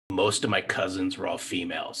most of my cousins were all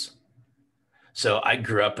females. So I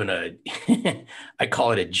grew up in a, I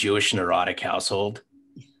call it a Jewish neurotic household.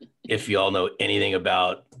 If you all know anything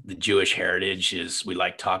about the Jewish heritage, is we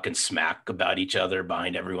like talking smack about each other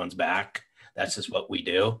behind everyone's back. That's just what we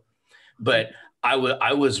do. But I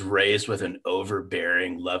was raised with an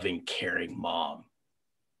overbearing, loving, caring mom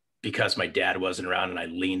because my dad wasn't around and I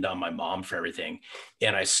leaned on my mom for everything.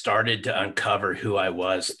 And I started to uncover who I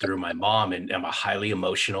was through my mom. And I'm a highly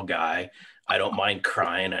emotional guy. I don't mind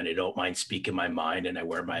crying and I don't mind speaking my mind and I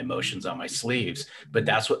wear my emotions on my sleeves, but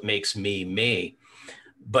that's what makes me me.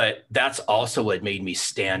 But that's also what made me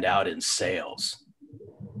stand out in sales.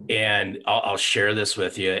 And I'll share this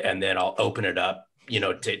with you and then I'll open it up,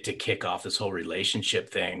 to kick off this whole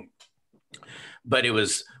relationship thing. But it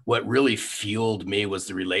was what really fueled me was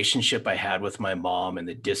the relationship I had with my mom and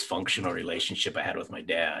the dysfunctional relationship I had with my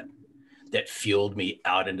dad that fueled me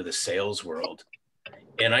out into the sales world.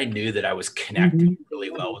 And I knew that I was connecting really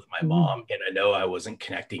well with my mom. And I know I wasn't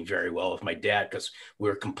connecting very well with my dad because we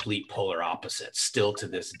were complete polar opposites still to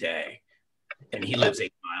this day. And he lives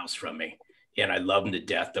 8 miles from me. And I love him to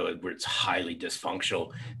death, though it's highly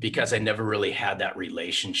dysfunctional because I never really had that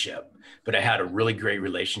relationship. But I had a really great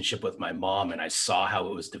relationship with my mom and I saw how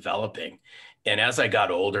it was developing. And as I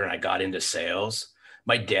got older and I got into sales,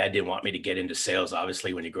 my dad didn't want me to get into sales.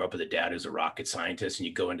 Obviously, when you grow up with a dad who's a rocket scientist and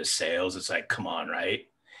you go into sales, it's like, come on, right?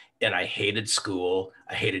 And I hated school.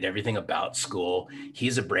 I hated everything about school.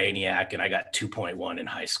 He's a brainiac and I got 2.1 in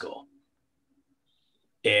high school.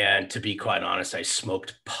 And to be quite honest, I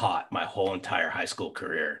smoked pot my whole entire high school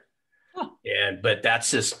career. But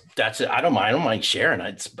that's it. I don't mind sharing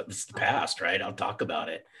it. It's the past, right? I'll talk about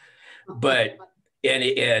it. But and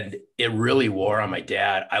it really wore on my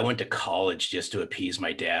dad. I went to college just to appease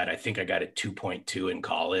my dad. I think I got a 2.2 in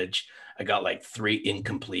college. I got like 3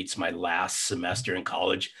 incompletes my last semester in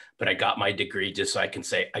college, but I got my degree just so I can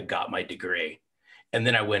say I got my degree. And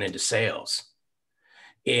then I went into sales.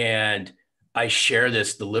 And I share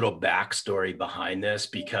the little backstory behind this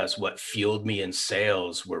because what fueled me in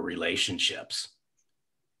sales were relationships.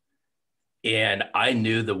 And I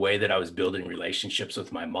knew the way that I was building relationships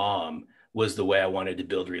with my mom was the way I wanted to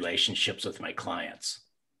build relationships with my clients.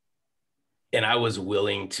 And I was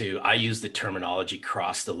willing to, I use the terminology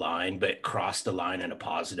cross the line, but cross the line in a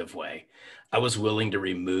positive way. I was willing to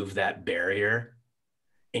remove that barrier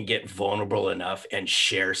and get vulnerable enough and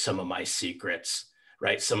share some of my secrets,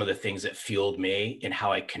 right? Some of the things that fueled me and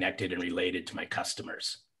how I connected and related to my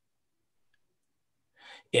customers.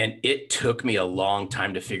 And it took me a long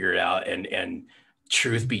time to figure it out. And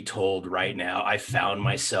truth be told, right now, I found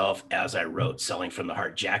myself as I wrote Selling from the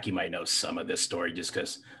Heart. Jackie might know some of this story just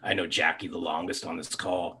because I know Jackie the longest on this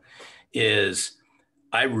call, is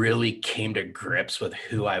I really came to grips with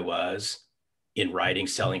who I was in writing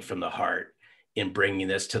Selling from the Heart, in bringing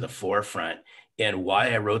this to the forefront. And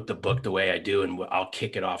why I wrote the book the way I do, and I'll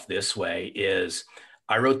kick it off this way, is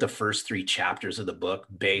I wrote the first 3 chapters of the book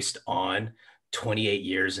based on 28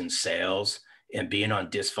 years in sales and being on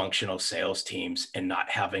dysfunctional sales teams and not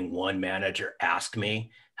having one manager ask me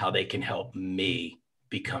how they can help me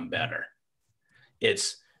become better.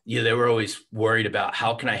 They were always worried about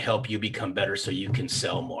how can I help you become better so you can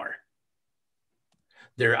sell more.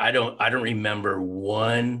 I don't remember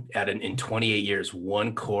in 28 years,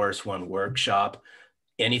 one course, one workshop,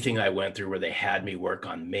 anything I went through where they had me work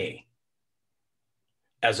on me.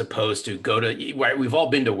 As opposed to right? We've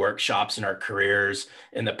all been to workshops in our careers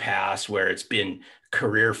in the past where it's been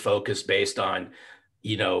career focused based on,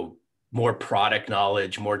 more product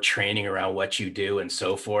knowledge, more training around what you do and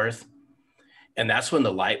so forth. And that's when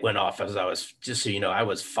the light went off as I was, just so you know, I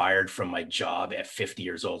was fired from my job at 50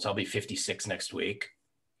 years old. So I'll be 56 next week.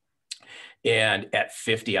 And at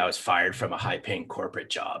 50, I was fired from a high paying corporate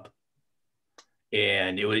job.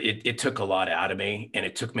 And it took a lot out of me, and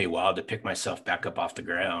it took me a while to pick myself back up off the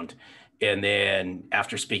ground. And then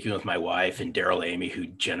after speaking with my wife and Daryl Amy, who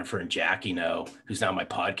Jennifer and Jackie know, who's now my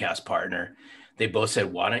podcast partner, they both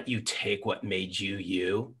said, why don't you take what made you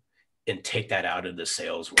you and take that out of the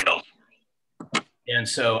sales world? And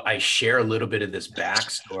so I share a little bit of this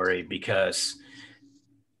backstory because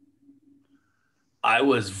I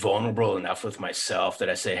was vulnerable enough with myself that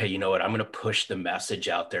I say, hey, you know what? I'm going to push the message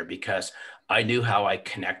out there because I knew how I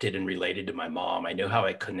connected and related to my mom. I knew how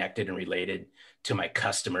I connected and related to my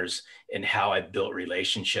customers and how I built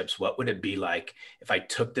relationships. What would it be like if I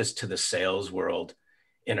took this to the sales world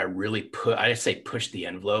and I really push the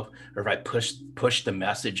envelope, or if I push the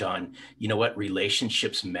message on, you know what,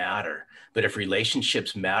 relationships matter. But if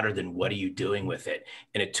relationships matter, then what are you doing with it?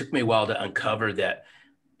 And it took me a while to uncover that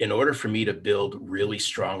in order for me to build really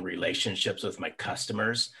strong relationships with my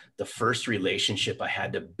customers, the first relationship I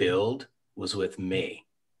had to build was with me.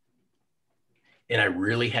 And I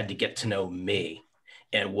really had to get to know me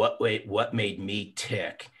and what made me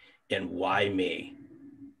tick and why me.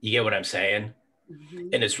 You get what I'm saying? Mm-hmm.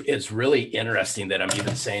 And it's really interesting that I'm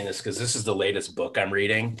even saying this because this is the latest book I'm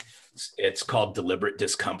reading. It's called Deliberate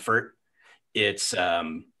Discomfort. It's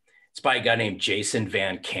by a guy named Jason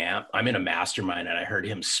Van Camp. I'm in a mastermind and I heard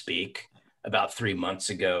him speak about 3 months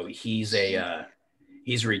ago. He's a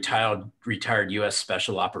retired U.S.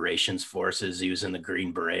 Special Operations Forces. He was in the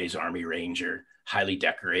Green Berets, Army Ranger, highly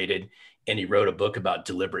decorated, and he wrote a book about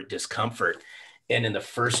deliberate discomfort. And in the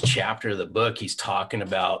first chapter of the book, he's talking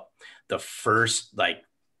about the first like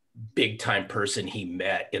big time person he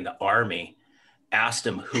met in the Army. Asked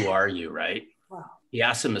him, "Who are you?" Right? Wow. He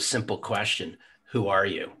asked him a simple question: "Who are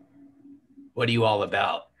you? What are you all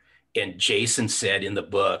about?" And Jason said in the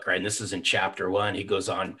book, right, and this is in chapter 1, he goes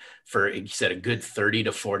on for, he said, a good 30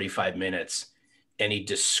 to 45 minutes. And he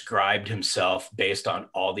described himself based on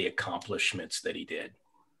all the accomplishments that he did.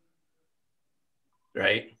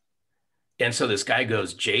 Right. And so this guy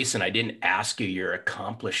goes, "Jason, I didn't ask you your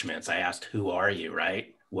accomplishments. I asked, who are you?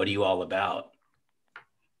 Right? What are you all about?"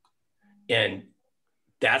 And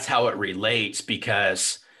that's how it relates,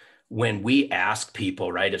 because when we ask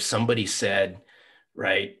people, right, if somebody said,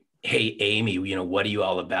 right, "Hey, Amy, what are you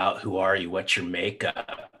all about? Who are you? What's your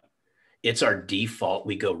makeup?" It's our default.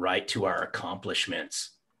 We go right to our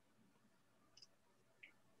accomplishments.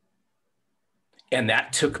 And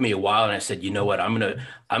that took me a while. And I said, you know what, I'm going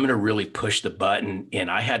to really push the button.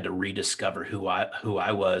 And I had to rediscover who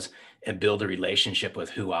I was and build a relationship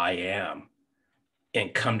with who I am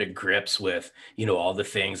and come to grips with, all the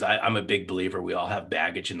things. I'm a big believer. We all have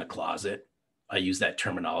baggage in the closet. I use that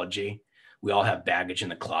terminology. We all have baggage in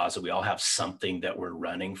the closet. We all have something that we're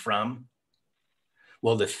running from.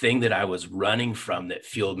 Well, the thing that I was running from that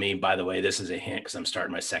fueled me, by the way, this is a hint because I'm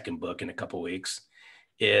starting my second book in a couple of weeks,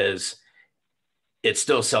 is it's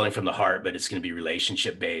still selling from the heart, but it's going to be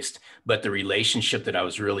relationship based. But the relationship that I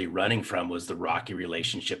was really running from was the rocky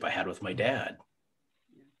relationship I had with my dad.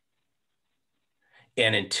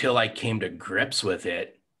 And until I came to grips with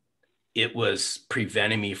it, it was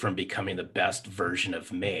preventing me from becoming the best version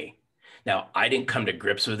of me. Now, I didn't come to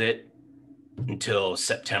grips with it until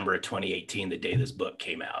September of 2018, the day this book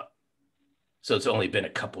came out. So it's only been a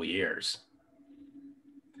couple years.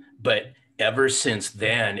 But ever since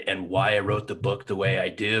then, and why I wrote the book the way I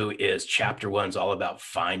do, is chapter 1's all about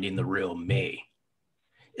finding the real me.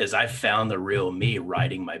 Is I found the real me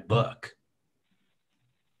writing my book.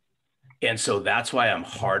 And so that's why I'm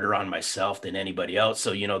harder on myself than anybody else.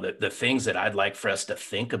 So, the things that I'd like for us to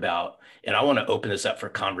think about, and I want to open this up for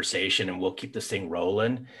conversation and we'll keep this thing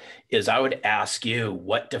rolling, is I would ask you,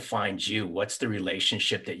 what defines you? What's the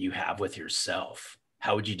relationship that you have with yourself?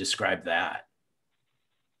 How would you describe that?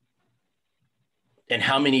 And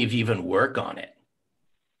how many of you even work on it?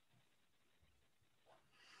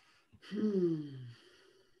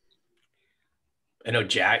 I know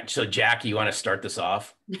Jack. So Jack, you want to start this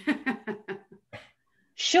off?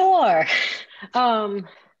 Sure. I've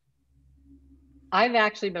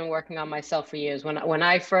actually been working on myself for years. When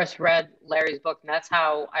I first read Larry's book, and that's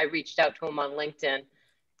how I reached out to him on LinkedIn,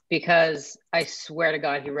 because I swear to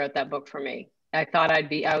God, he wrote that book for me. I thought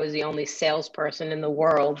I was the only salesperson in the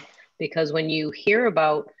world, because when you hear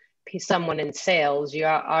about someone in sales, you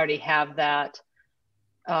already have that,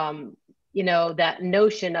 that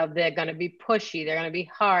notion of they're going to be pushy, they're going to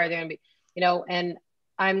be hard, they're going to be, and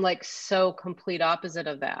I'm like so complete opposite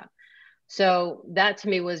of that. So that to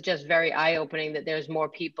me was just very eye-opening, that there's more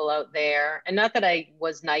people out there. And not that I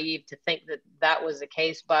was naive to think that that was the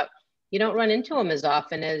case, but you don't run into them as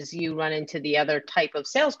often as you run into the other type of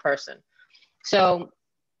salesperson. So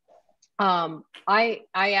I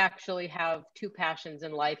actually have two passions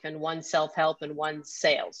in life, and one self-help and one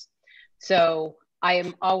sales. So I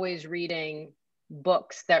am always reading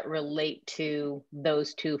books that relate to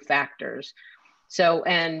those two factors. So,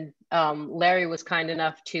 and Larry was kind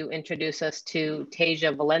enough to introduce us to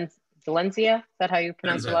Tasia Valencia. Is that how you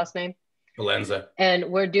pronounce your last name? Valenza.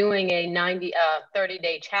 And we're doing a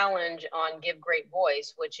 30-day challenge on Give Great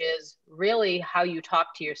Voice, which is really how you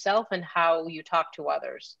talk to yourself and how you talk to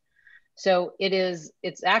others. So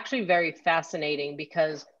it's actually very fascinating,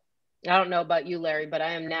 because I don't know about you, Larry, but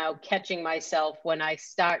I am now catching myself when I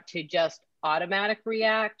start to just automatic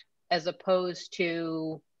react as opposed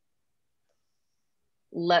to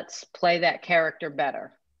let's play that character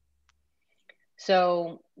better.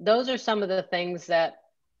 So those are some of the things that,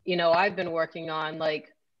 I've been working on.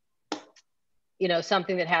 Like,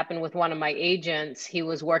 something that happened with one of my agents, he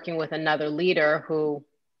was working with another leader who,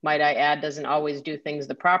 might I add, doesn't always do things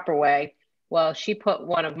the proper way. Well, she put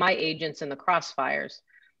one of my agents in the crossfires,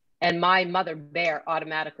 and my mother bear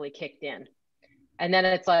automatically kicked in. And then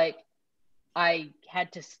it's like, I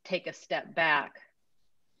had to take a step back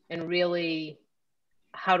and really,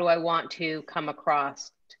 how do I want to come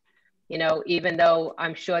across? Even though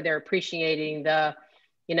I'm sure they're appreciating the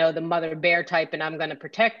mother bear type and I'm going to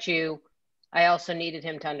protect you, I also needed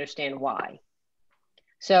him to understand why.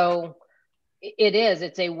 So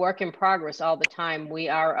it's a work in progress all the time.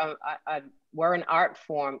 We're an art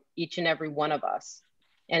form, each and every one of us.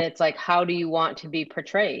 And it's like, how do you want to be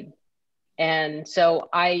portrayed? And so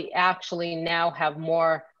I actually now have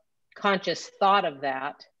more conscious thought of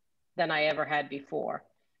that than I ever had before.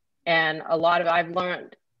 And I've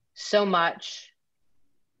learned so much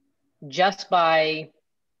just by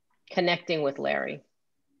connecting with Larry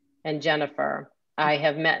and Jennifer. I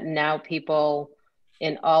have met now people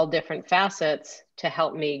in all different facets to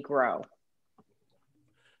help me grow.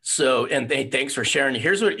 So, and thanks for sharing.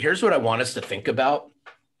 Here's what I want us to think about.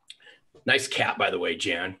 Nice cat, by the way,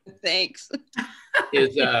 Jan. Thanks.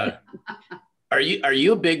 Are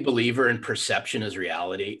you a big believer in perception as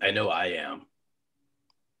reality? I know I am.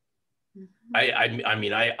 I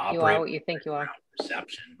mean, I operate. You are what you think you are.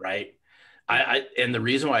 Perception, right? And the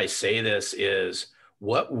reason why I say this is,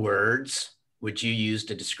 what words would you use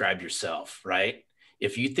to describe yourself, right?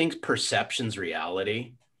 If you think perception's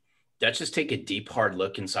reality, let's just take a deep, hard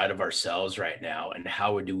look inside of ourselves right now, and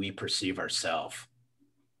how do we perceive ourselves?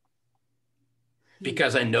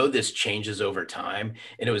 Because I know this changes over time.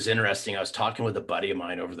 And it was interesting. I was talking with a buddy of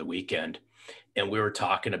mine over the weekend, and we were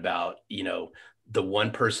talking about, the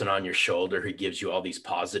one person on your shoulder who gives you all these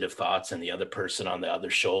positive thoughts, and the other person on the other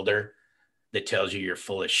shoulder that tells you you're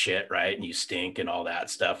full of shit, right? And you stink and all that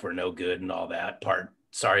stuff. We're no good and all that part.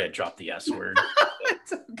 Sorry, I dropped the S word.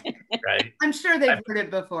 It's okay. Right? I'm sure they've heard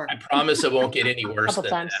it before. I promise it won't get any worse than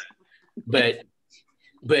times. that.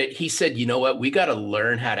 But he said, you know what? We got to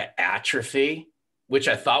learn how to atrophy, which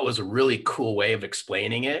I thought was a really cool way of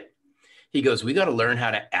explaining it. He goes, we got to learn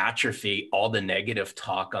how to atrophy all the negative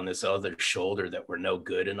talk on this other shoulder that we're no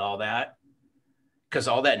good and all that. Because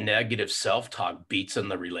all that negative self-talk beats on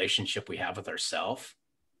the relationship we have with ourselves.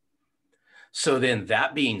 So then,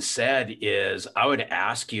 that being said, I would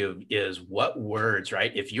ask you is, what words,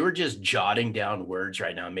 right? If you were just jotting down words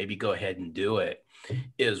right now, maybe go ahead and do it,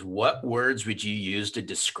 is what words would you use to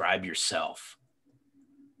describe yourself?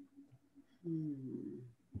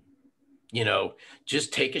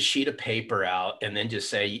 Just take a sheet of paper out and then just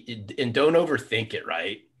say, and don't overthink it,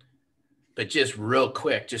 right? But just real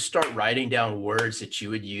quick, just start writing down words that you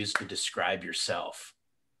would use to describe yourself.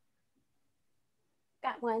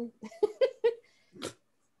 Got one.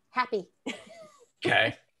 Happy.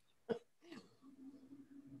 Okay.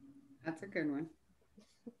 That's a good one.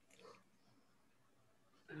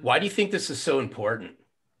 Why do you think this is so important?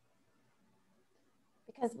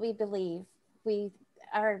 Because we believe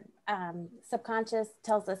our subconscious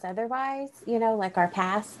tells us otherwise, like our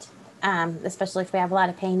past, especially if we have a lot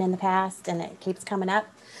of pain in the past and it keeps coming up.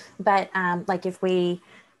 But like if we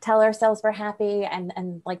tell ourselves we're happy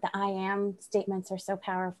and like the I am statements are so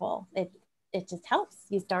powerful, it just helps.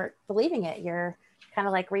 You start believing it. You're kind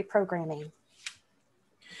of like reprogramming.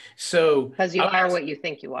 So because you are what you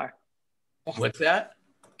think you are. Yes. What's that?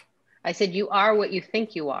 I said, you are what you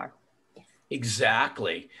think you are.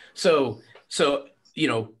 Exactly. So,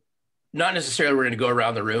 not necessarily we're going to go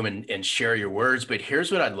around the room and share your words, but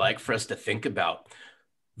here's what I'd like for us to think about.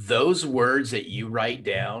 Those words that you write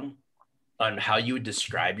down on how you would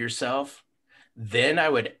describe yourself, then I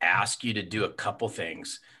would ask you to do a couple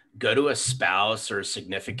things. Go to a spouse or a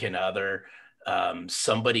significant other,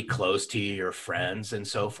 somebody close to you, your friends and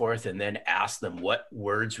so forth, and then ask them, what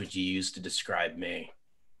words would you use to describe me?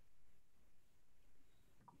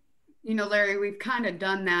 Larry, we've kind of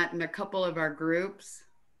done that in a couple of our groups.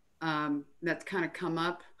 That's kind of come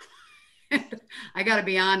up. I got to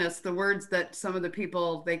be honest, the words that some of the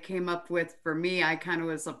people they came up with for me, I kind of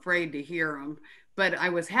was afraid to hear them, but I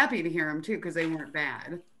was happy to hear them too, because they weren't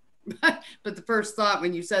bad. But the first thought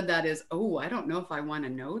when you said that is, oh, I don't know if I want to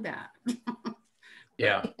know that.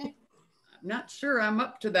 Yeah. I'm not sure I'm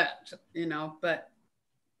up to that,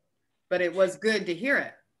 but it was good to hear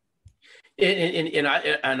it. And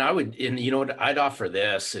I would, and you know what, I'd offer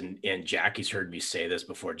this, and Jackie's heard me say this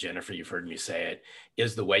before, Jennifer, you've heard me say it,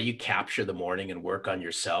 is the way you capture the morning and work on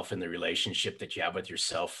yourself and the relationship that you have with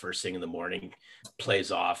yourself first thing in the morning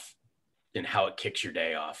plays off in how it kicks your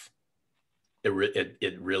day off.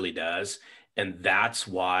 It really does. And that's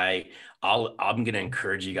why I'm going to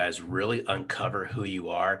encourage you guys really uncover who you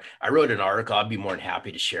are. I wrote an article. I'd be more than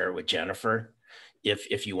happy to share it with Jennifer.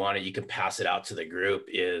 If you want it, you can pass it out to the group.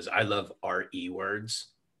 Is I love RE words.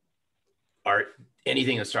 Art,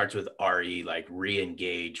 anything that starts with RE, like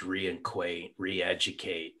re-engage, re-acquaint,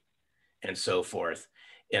 re-educate, and so forth.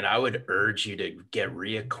 And I would urge you to get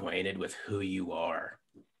reacquainted with who you are,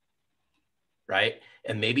 right?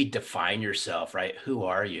 And maybe define yourself, right? Who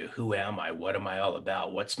are you? Who am I? What am I all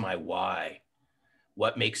about? What's my why?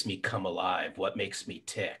 What makes me come alive? What makes me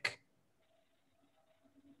tick?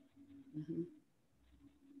 Mm-hmm.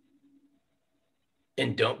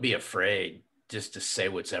 And don't be afraid just to say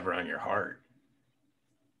what's ever on your heart.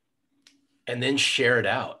 And then share it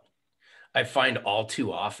out. I find all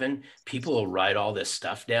too often people will write all this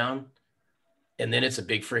stuff down and then it's a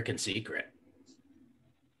big freaking secret.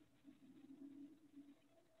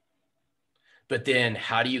 But then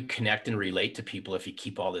how do you connect and relate to people if you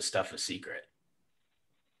keep all this stuff a secret?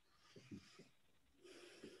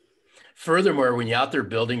 Furthermore, when you're out there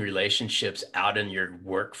building relationships out in your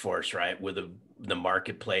workforce, right, with the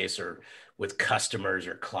marketplace or with customers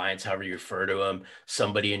or clients, however you refer to them,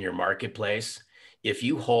 somebody in your marketplace, if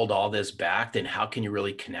you hold all this back, then how can you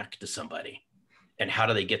really connect to somebody? And how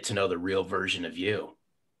do they get to know the real version of you?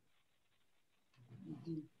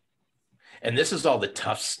 Mm-hmm. And this is all the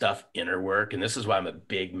tough stuff, inner work. And this is why I'm a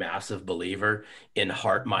big, massive believer in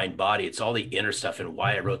heart, mind, body. It's all the inner stuff. And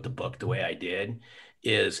why I wrote the book the way I did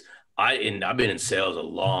is I've been in sales a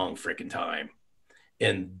long freaking time.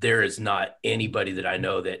 And there is not anybody that I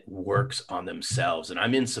know that works on themselves. And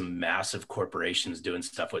I'm in some massive corporations doing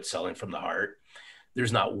stuff with selling from the heart.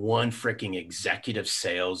 There's not one freaking executive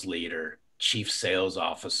sales leader, chief sales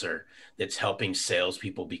officer that's helping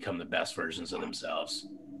salespeople become the best versions of themselves.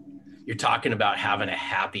 You're talking about having a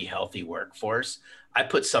happy, healthy workforce. I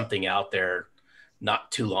put something out there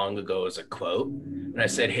not too long ago as a quote. And I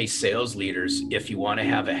said, hey, sales leaders, if you want to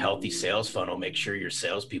have a healthy sales funnel, make sure your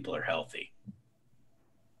salespeople are healthy.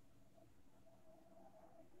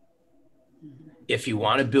 If you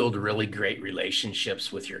want to build really great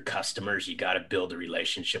relationships with your customers, you got to build a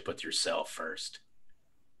relationship with yourself first.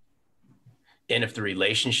 And if the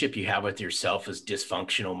relationship you have with yourself is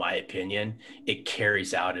dysfunctional, my opinion, it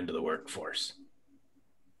carries out into the workforce.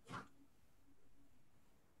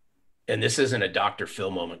 And this isn't a Dr.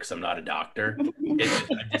 Phil moment because I'm not a doctor.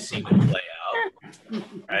 I just seen it play out,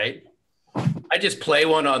 right? I just play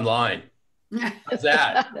one online. How's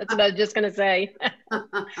that? That's what I was just going to say.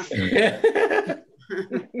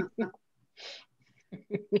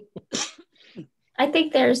 I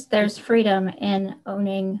think there's freedom in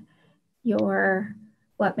owning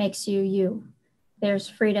what makes you you. There's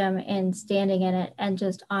freedom in standing in it and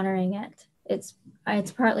just honoring it. It's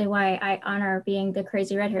partly why I honor being the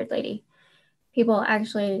crazy red-haired lady. People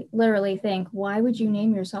actually literally think, why would you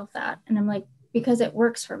name yourself that? And I'm like, because it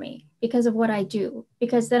works for me, because of what I do,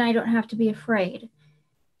 because then I don't have to be afraid.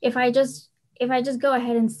 If I just go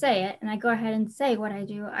ahead and say it, and I go ahead and say what I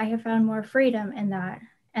do, I have found more freedom in that.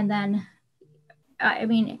 And then, I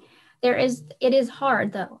mean, it is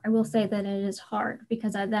hard though. I will say that it is hard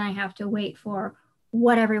because then I have to wait for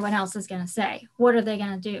what everyone else is going to say. What are they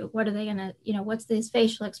going to do? What are they going to, what's this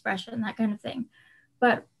facial expression, that kind of thing.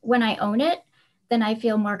 But when I own it, then I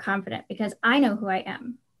feel more confident because I know who I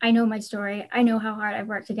am. I know my story. I know how hard I've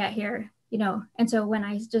worked to get here, And so when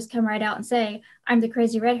I just come right out and say, I'm the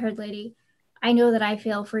crazy red-haired lady, I know that I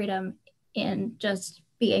feel freedom in just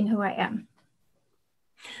being who I am.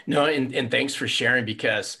 No, and thanks for sharing,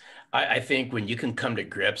 because I think when you can come to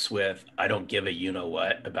grips with, I don't give a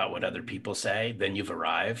you-know-what about what other people say, then you've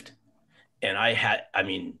arrived.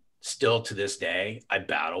 And still to this day, I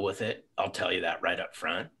battle with it. I'll tell you that right up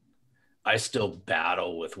front. I still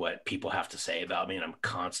battle with what people have to say about me, and I'm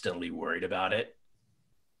constantly worried about it.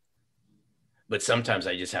 But sometimes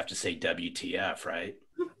I just have to say WTF, right?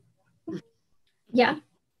 Yeah.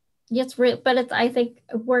 But I think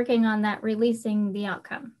working on that, releasing the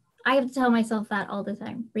outcome. I have to tell myself that all the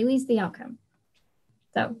time. Release the outcome.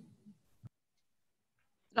 So.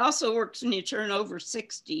 It also works when you turn over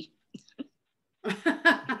 60.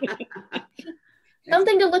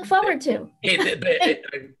 Something to look forward to.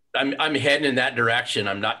 I'm heading in that direction.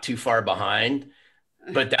 I'm not too far behind,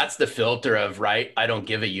 but that's the filter of, right, I don't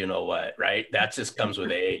give a you-know-what, right? That just comes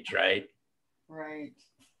with age, right? Right.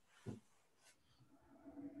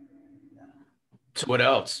 So what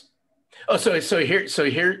else? Oh, here's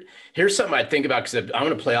something I think about, because I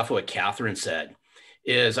want to play off of what Catherine said,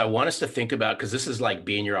 is I want us to think about, because this is like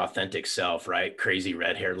being your authentic self, right? Crazy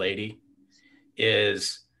red hair lady,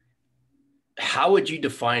 is how would you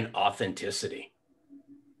define authenticity?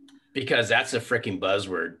 Because that's a freaking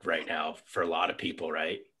buzzword right now for a lot of people,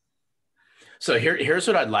 right? So here's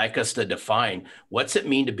what I'd like us to define. What's it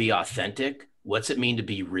mean to be authentic? What's it mean to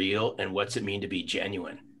be real? And what's it mean to be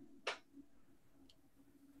genuine?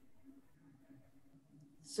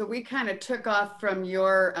 So we kind of took off from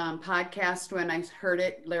your podcast when I heard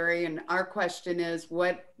it, Larry. And our question is,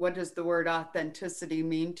 what does the word authenticity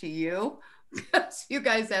mean to you? Because you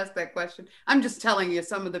guys asked that question. I'm just telling you,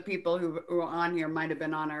 some of the people who are on here might have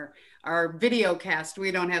been on our video cast.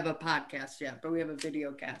 We don't have a podcast yet, but we have a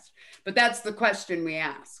video cast. But that's the question we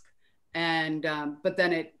ask. And but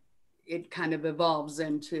then it kind of evolves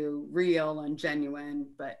into real and genuine.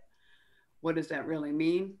 But what does that really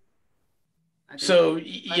mean? So,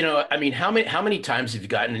 you know, I mean, how many times have you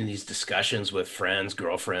gotten in these discussions with friends,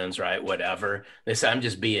 girlfriends, right? Whatever. They say, I'm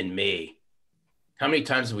just being me. How many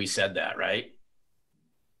times have we said that, right?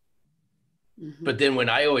 Mm-hmm. But then when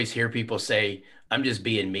I always hear people say, I'm just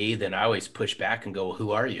being me, then I always push back and go, well,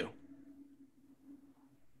 who are you?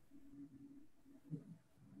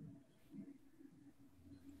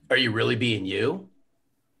 Are you really being you?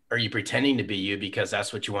 Are you pretending to be you because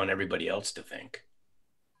that's what you want everybody else to think?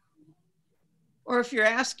 Or if you're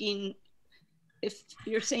asking, if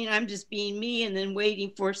you're saying I'm just being me and then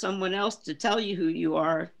waiting for someone else to tell you who you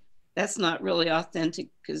are, that's not really authentic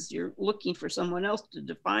because you're looking for someone else to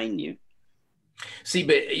define you. See,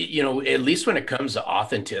 but you know, at least when it comes to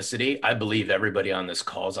authenticity, I believe everybody on this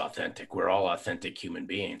call is authentic. We're all authentic human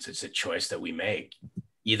beings. It's a choice that we make.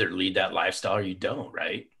 Either lead that lifestyle or you don't,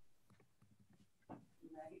 right?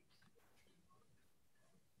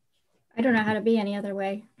 I don't know how to be any other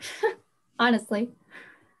way. Honestly,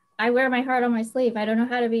 I wear my heart on my sleeve. I don't know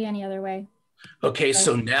how to be any other way. Okay,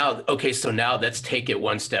 so now let's take it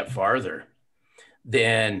one step farther.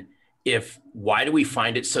 Then why do we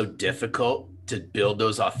find it so difficult to build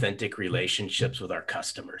those authentic relationships with our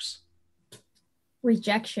customers?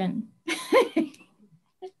 Rejection.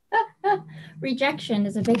 Rejection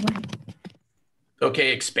is a big one.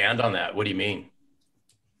 Okay, expand on that. What do you mean?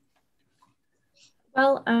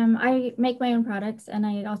 Well, I make my own products and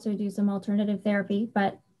I also do some alternative therapy,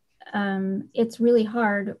 but it's really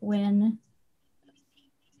hard when,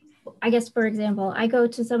 I guess, for example, I go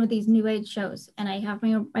to some of these new age shows and I have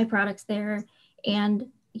my products there, and,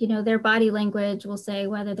 you know, their body language will say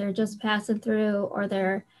whether they're just passing through or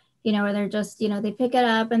they're, you know, or they're just, you know, they pick it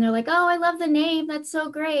up and they're like, oh, I love the name. That's so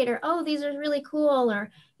great. Or, oh, these are really cool. Or,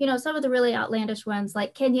 you know, some of the really outlandish ones,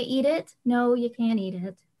 like, can you eat it? No, you can't eat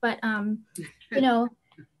it. But, you know,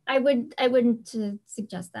 I wouldn't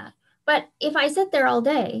suggest that. But if I sit there all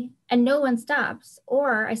day and no one stops,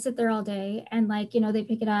 or I sit there all day and, like, you know, they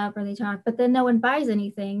pick it up or they talk, but then no one buys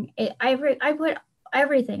anything, I put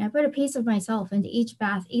everything. I put a piece of myself into each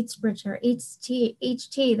bath, each spritzer, each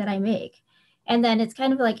tea that I make. And then it's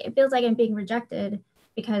kind of like, it feels like I'm being rejected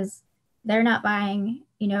because they're not buying,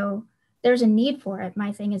 you know, there's a need for it.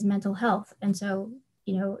 My thing is mental health. And so,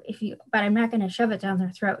 you know, but I'm not going to shove it down their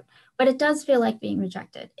throat. But it does feel like being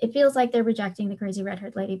rejected. It feels like they're rejecting the crazy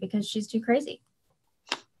red-haired lady because she's too crazy.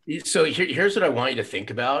 So here's what I want you to think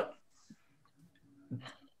about.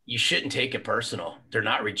 You shouldn't take it personal. They're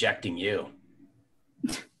not rejecting you.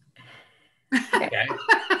 Okay.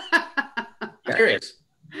 Serious.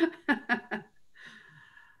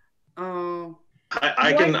 Oh,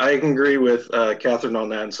 I can agree with Catherine on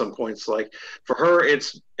that in some points. Like for her,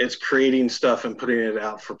 it's creating stuff and putting it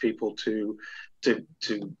out for people to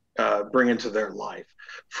bring into their life.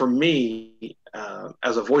 For me,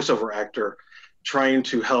 as a voiceover actor, trying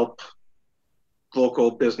to help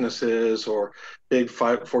local businesses or big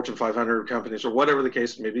Fortune 500 companies or whatever the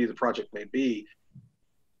case may be, the project may be,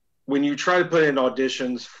 when you try to put in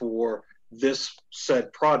auditions for this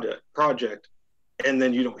said project, and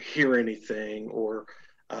then you don't hear anything, or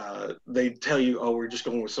they tell you, oh, we're just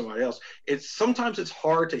going with somebody else. Sometimes it's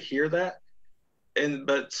hard to hear that.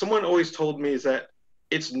 But someone always told me is that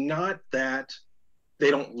it's not that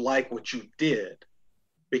they don't like what you did,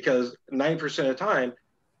 because 90% of the time,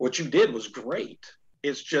 what you did was great.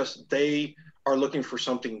 It's just they are looking for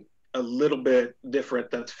something a little bit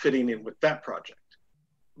different that's fitting in with that project.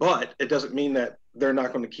 But it doesn't mean that they're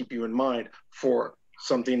not going to keep you in mind for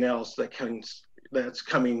something else that's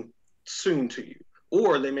coming soon to you.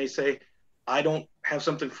 Or they may say, I don't have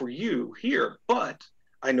something for you here, but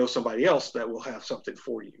I know somebody else that will have something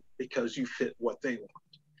for you because you fit what they want.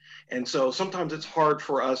 And so sometimes it's hard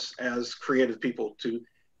for us as creative people to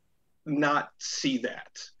not see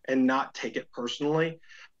that and not take it personally.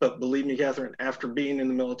 But believe me, Catherine, after being in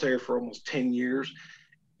the military for almost 10 years,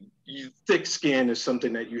 thick skin is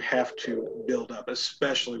something that you have to build up,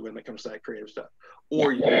 especially when it comes to that creative stuff,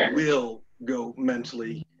 or Yeah. you will go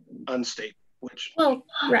mentally unstable. Which, well,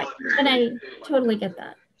 right, and I totally get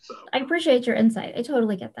that. so I appreciate your insight. I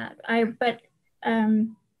totally get that.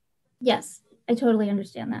 Yes, I totally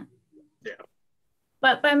understand that. yeah,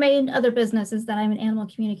 But my main other business is that I'm an animal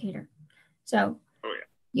communicator. So oh yeah,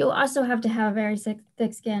 you also have to have very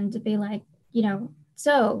thick skin to be like,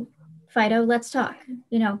 so Fido, let's talk,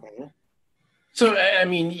 So, I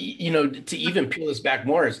mean, to even peel this back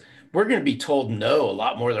more is we're going to be told no a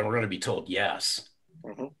lot more than we're going to be told yes.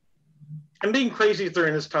 mm-hmm. And being crazy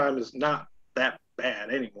during this time is not that bad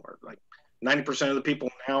anymore. Like 90% of the people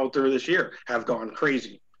now through this year have gone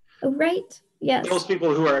crazy. Right? Yes. Those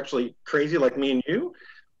people who are actually crazy, like me and you,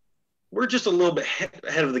 we're just a little bit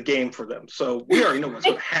ahead of the game for them. So we already know what's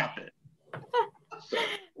going to happen. So.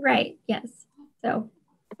 Right. Yes. So,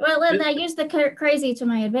 well, and I use the crazy to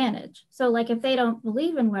my advantage. So, like, if they don't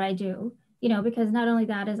believe in what I do, because not only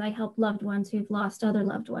that is I help loved ones who've lost other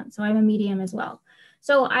loved ones. So I'm a medium as well.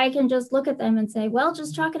 So I can just look at them and say, well,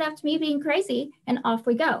 just chalk it up to me being crazy and off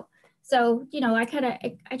we go. So,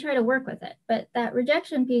 I try to work with it, but that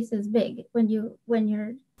rejection piece is big when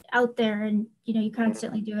you're out there and, you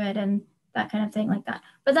constantly do it and that kind of thing like that.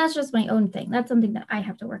 But that's just my own thing. That's something that I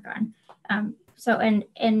have to work on. So,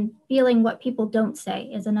 and feeling what people don't say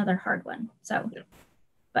is another hard one. So, yeah.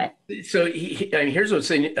 But. So here's what's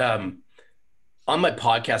saying, on my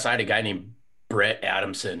podcast, I had a guy named Brett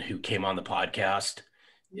Adamson who came on the podcast.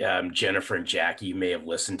 Jennifer and Jackie, you may have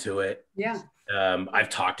listened to it. Yeah. I've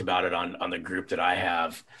talked about it on the group that I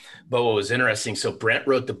have. But what was interesting, so Brent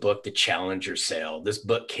wrote the book, The Challenger Sale. This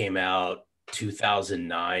book came out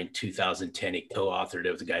 2009, 2010. He co-authored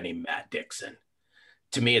it with a guy named Matt Dixon.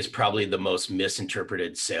 To me, it's probably the most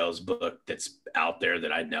misinterpreted sales book that's out there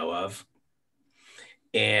that I know of.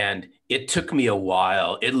 And it took me a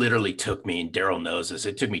while. It literally took me, and Daryl knows this,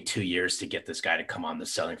 it took me 2 years to get this guy to come on the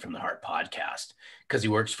Selling from the Heart podcast because he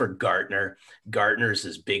works for Gartner. Gartner's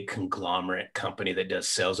this big conglomerate company that does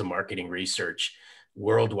sales and marketing research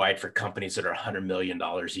worldwide for companies that are $100 million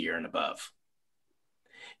a year and above.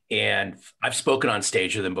 And I've spoken on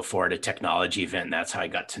stage with him before at a technology event, and that's how I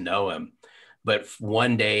got to know him. But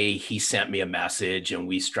one day he sent me a message and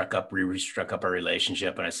we struck up our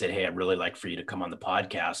relationship. And I said, hey, I'd really like for you to come on the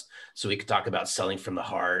podcast so we could talk about selling from the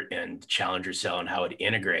heart and Challenger Sale and how it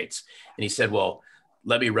integrates. And he said, well,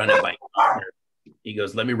 let me run it by Gartner. He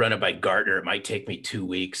goes, let me run it by Gartner. It might take me 2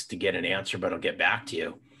 weeks to get an answer, but I'll get back to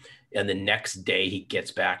you. And the next day he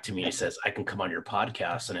gets back to me and he says, I can come on your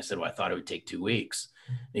podcast. And I said, well, I thought it would take 2 weeks.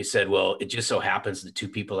 And he said, well, it just so happens the 2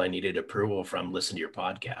 people I needed approval from listened to your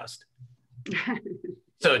podcast.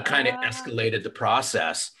 So it kind of escalated the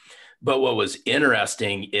process. But what was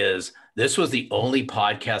interesting is this was the only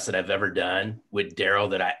podcast that I've ever done with Daryl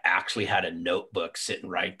that I actually had a notebook sitting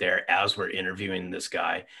right there as we're interviewing this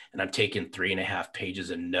guy. And I'm taking 3.5 pages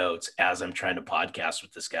of notes as I'm trying to podcast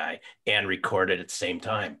with this guy and record it at the same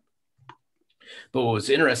time. But what was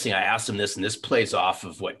interesting, I asked him this, and this plays off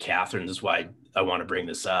of what Catherine, this is why I want to bring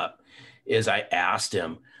this up, is I asked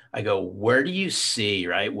him, I go, where do you see,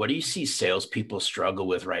 right? What do you see salespeople struggle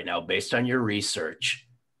with right now based on your research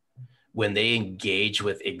when they engage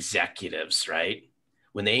with executives, right?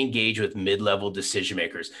 When they engage with mid-level decision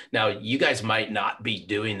makers. Now, you guys might not be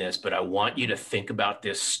doing this, but I want you to think about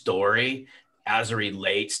this story as it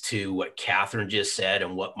relates to what Catherine just said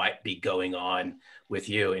and what might be going on with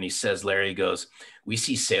you. And he says, Larry goes, we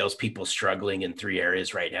see salespeople struggling in 3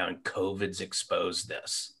 areas right now, and COVID's exposed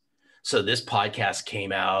this. So this podcast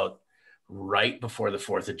came out right before the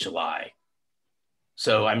 4th of July.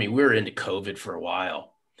 So, I mean, we were into COVID for a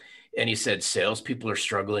while. And he said, salespeople are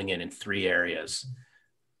struggling in 3 areas.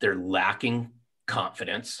 They're lacking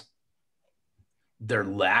confidence. They're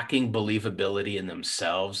lacking believability in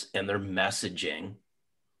themselves and their messaging.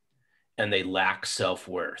 And they lack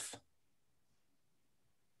self-worth.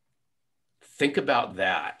 Think about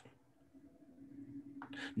that.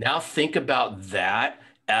 Now think about that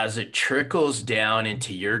as it trickles down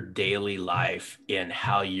into your daily life and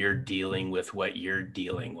how you're dealing with what you're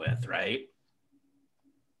dealing with, right?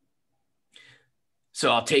 So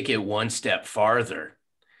I'll take it one step farther,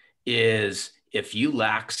 is if you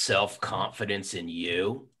lack self-confidence in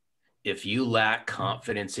you, if you lack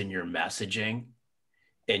confidence in your messaging,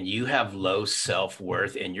 and you have low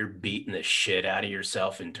self-worth and you're beating the shit out of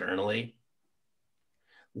yourself internally,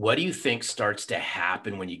 what do you think starts to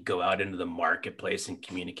happen when you go out into the marketplace and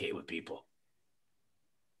communicate with people?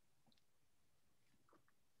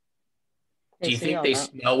 Do you think they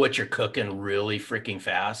smell what you're cooking really freaking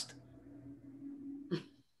fast?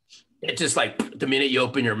 It's just like the minute you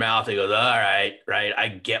open your mouth, it goes, all right, right. I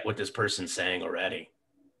get what this person's saying already.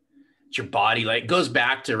 It's your body, like, goes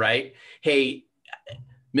back to, right? Hey,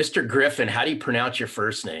 Mr. Griffin, how do you pronounce your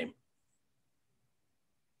first name?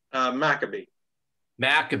 Maccabee.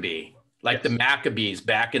 Maccabee, like Yes. the Maccabees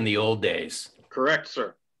back in the old days. Correct,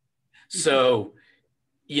 sir. So,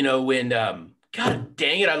 you know, when, God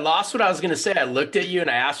dang it, I lost what I was going to say. I looked at you and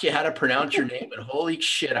I asked you how to pronounce your name, and holy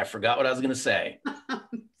shit, I forgot what I was going to say.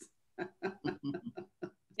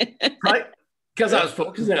 Right? Because I was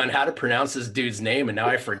focusing on how to pronounce this dude's name, and now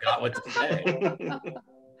I forgot what to say.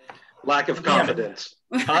 Lack of confidence.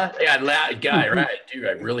 Huh? Yeah, guy, right? Dude,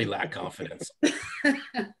 I really lack confidence.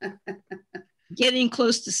 Getting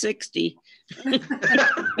close to 60. Got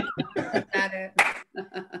it.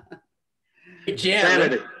 Hey, Jan,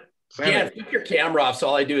 Sanity. Jan, flip your camera off so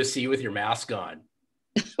all I do is see you with your mask on.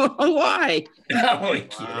 Why? I'm only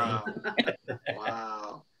kidding.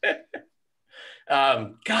 Wow.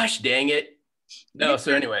 Wow. Gosh dang it. No,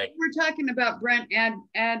 so anyway. We're talking about Brent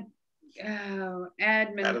Adamson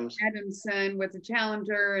with the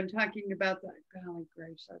Challenger and talking about that. Golly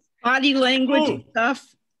gracious. Body language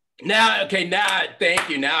stuff. Now, thank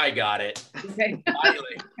you. Now I got it. Okay.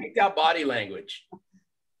 Picked out body language.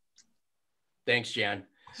 Thanks, Jan.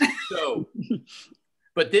 So,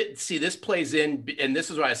 but see, this plays in, and this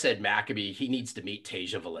is why I said Maccabee, he needs to meet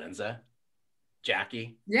Tasia Valenza,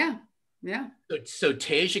 Jackie. Yeah. Yeah. So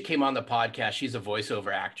Tasia came on the podcast. She's a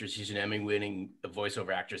voiceover actress. She's an Emmy-winning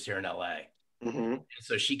voiceover actress here in LA. Mm-hmm.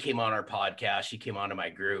 So she came on our podcast. She came onto my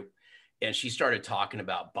group, and she started talking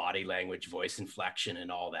about body language, voice inflection,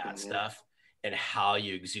 and all that stuff, and how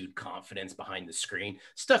you exude confidence behind the screen.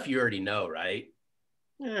 Stuff you already know, right?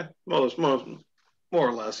 Yeah, more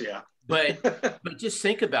or less, yeah. But just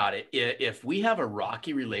think about it. If we have a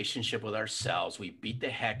rocky relationship with ourselves, we beat the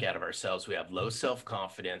heck out of ourselves, we have low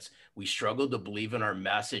self-confidence, we struggle to believe in our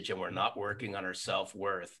message, and we're not working on our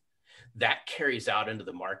self-worth, that carries out into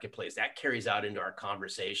the marketplace. That carries out into our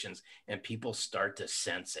conversations, and people start to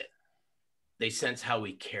sense it. They sense how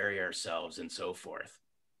we carry ourselves and so forth.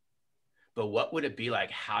 But what would it be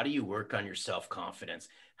like? How do you work on your self-confidence?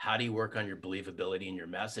 How do you work on your believability in your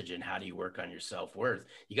message? And how do you work on your self-worth?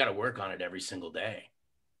 You got to work on it every single day.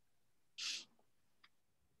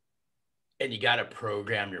 And you got to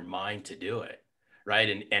program your mind to do it,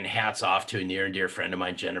 right? And hats off to a near and dear friend of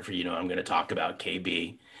mine, Jennifer, you know, I'm going to talk about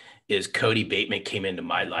KB, is Cody Bateman came into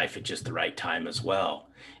my life at just the right time as well.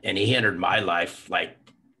 And he entered my life like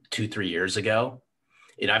 2-3 years ago.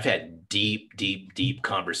 And I've had deep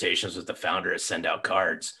conversations with the founder of Send Out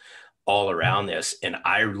Cards all around this. And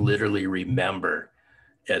I literally remember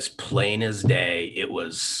as plain as day, it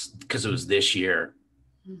was because it was this year.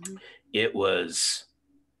 Mm-hmm. It was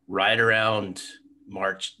right around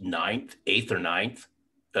March 9th, 8th or 9th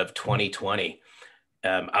of 2020.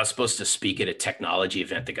 I was supposed to speak at a technology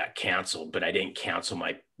event that got canceled, but I didn't cancel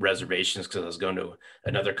my reservations because I was going to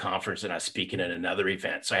another conference and I was speaking at another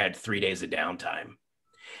event. So I had 3 days of downtime.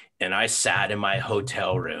 And I sat in my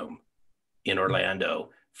hotel room in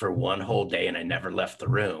Orlando for one whole day, and I never left the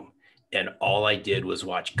room. And all I did was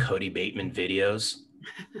watch Cody Bateman videos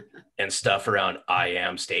and stuff around I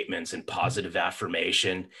am statements and positive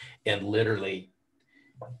affirmation. And literally,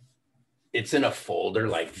 it's in a folder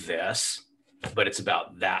like this, but it's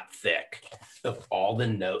about that thick of all the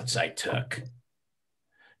notes I took.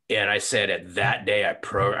 And I said, at that day, I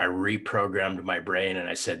reprogrammed my brain, and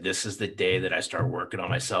I said, this is the day that I start working on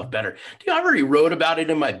myself better. I already wrote about it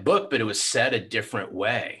in my book, but it was said a different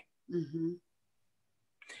way. Mm-hmm.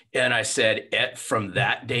 And I said, from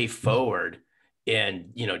that day forward,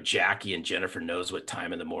 and, you know, Jackie and Jennifer knows what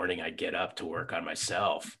time in the morning I get up to work on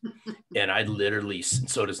myself. And I literally,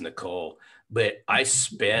 so does Nicole, but I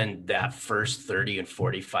spend that first 30 and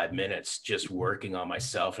 45 minutes just working on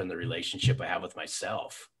myself and the relationship I have with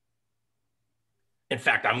myself. In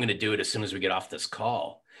fact, I'm going to do it as soon as we get off this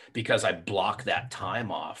call because I block that time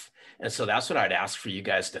off. And so that's what I'd ask for you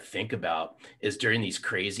guys to think about is during these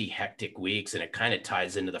crazy, hectic weeks, and it kind of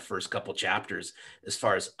ties into the first couple chapters as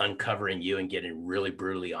far as uncovering you and getting really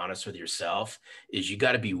brutally honest with yourself, is you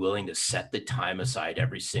got to be willing to set the time aside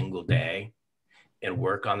every single day and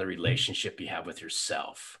work on the relationship you have with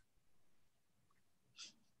yourself.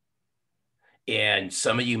 And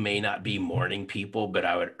some of you may not be morning people, but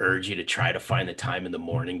I would urge you to try to find the time in the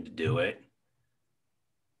morning to do it.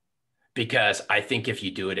 Because I think if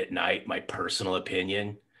you do it at night, my personal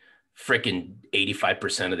opinion, freaking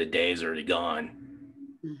 85% of the day is already gone.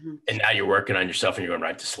 Mm-hmm. And now you're working on yourself and you're going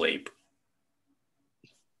right to sleep.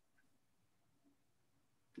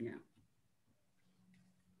 Yeah.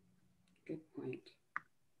 Good point.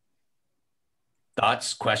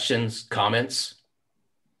 Thoughts, questions, comments?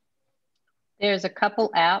 There's a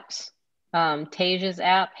couple apps, Tasia's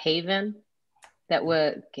app, Haven,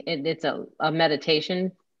 it's a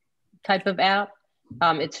meditation type of app.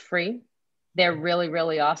 It's free. They're really,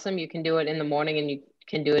 really awesome. You can do it in the morning and you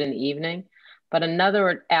can do it in the evening. But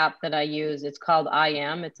another app that I use, it's called I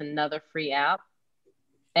Am. It's another free app.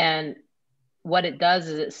 And what it does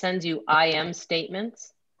is it sends you I Am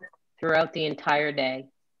statements throughout the entire day.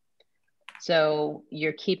 So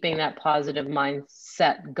you're keeping that positive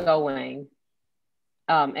mindset going.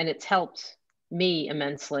 And it's helped me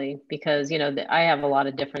immensely because, I have a lot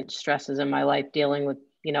of different stresses in my life dealing with,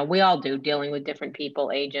 we all do, dealing with different people,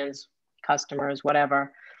 agents, customers,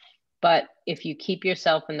 whatever. But if you keep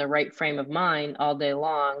yourself in the right frame of mind all day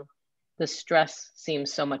long, the stress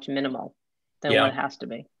seems so much minimal than what it has to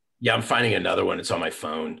be. Yeah, I'm finding another one. It's on my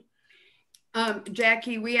phone.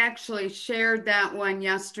 Jackie, we actually shared that one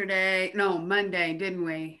Monday, didn't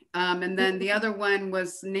we? And then the other one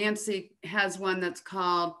was Nancy has one that's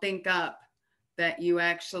called Think Up, that you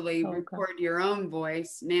actually record your own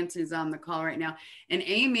voice. Nancy's on the call right now. And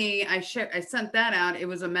Amy, I sent that out. It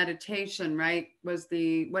was a meditation, right? What's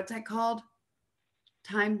that called?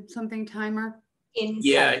 Timer?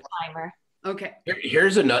 Insight timer. Okay.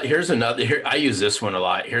 Here's another. I use this one a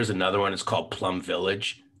lot. Here's another one. It's called Plum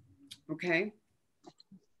Village. Okay.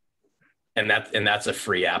 And that's a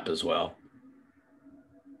free app as well.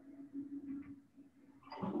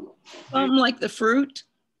 Like the fruit?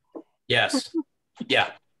 Yes. Yeah.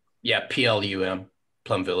 PLUM,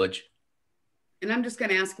 Plum Village. And I'm just going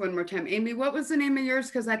to ask one more time. Amy, what was the name of yours?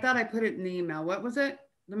 Because I thought I put it in the email. What was it?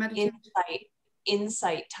 The meditation?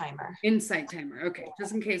 Insight timer. Insight timer. Okay.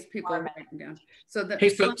 Just in case people are writing down.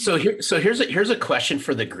 Here's a question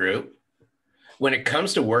for the group. When it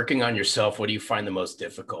comes to working on yourself, what do you find the most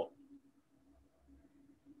difficult?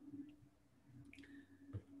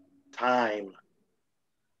 Time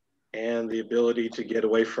and the ability to get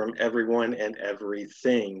away from everyone and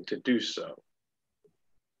everything to do so.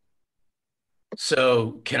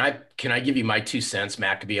 So can I give you my 2 cents,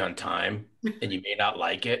 Maccabee, on time? And you may not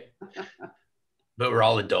like it, but we're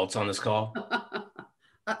all adults on this call.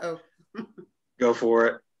 Uh-oh. Go for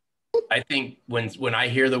it. I think when I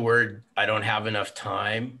hear the word, I don't have enough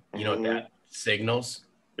time, you know what that signals?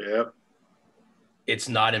 Yep. It's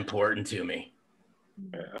not important to me.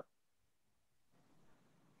 Yeah.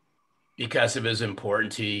 Because if it was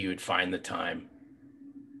important to you, you would find the time.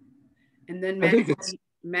 And then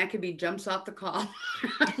Maccabee jumps off the call.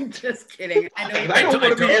 I'm just kidding. I don't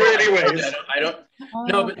want to be here anyways. I don't.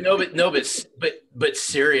 But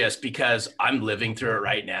serious, because I'm living through it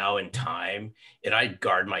right now in time, and I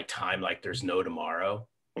guard my time like there's no tomorrow.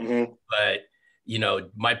 Mm-hmm. But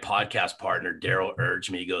my podcast partner Daryl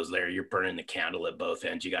urged me. He goes, "Larry, you're burning the candle at both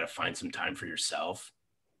ends. You got to find some time for yourself."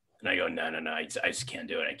 And I go, no, I just can't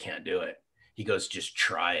do it. I can't do it. He goes, just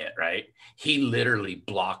try it, right? He literally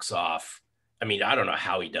blocks off. I mean, I don't know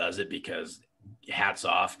how he does it, because hats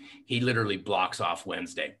off. He literally blocks off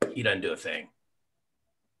Wednesday. He doesn't do a thing,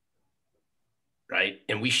 right?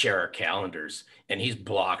 And we share our calendars, and he's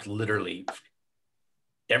blocked literally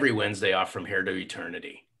every Wednesday off from here to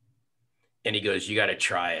eternity. And he goes, you got to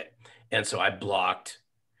try it. And so I blocked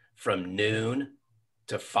from noon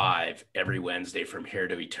to 5 every Wednesday from here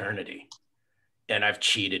to eternity. And I've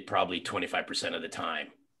cheated probably 25% of the time.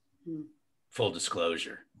 Full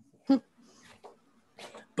disclosure.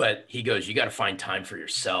 But he goes, you got to find time for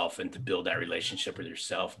yourself and to build that relationship with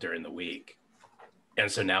yourself during the week.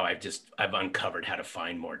 And so now I've uncovered how to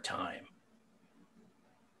find more time.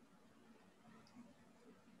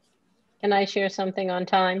 Can I share something on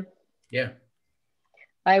time? Yeah.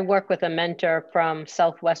 I work with a mentor from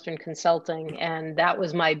Southwestern Consulting, and that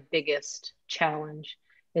was my biggest challenge,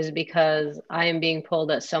 is because I am being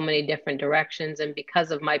pulled at so many different directions. And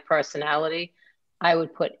because of my personality, I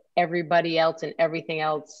would put everybody else and everything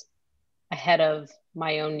else ahead of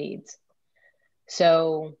my own needs.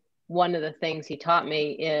 So one of the things he taught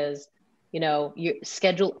me is, you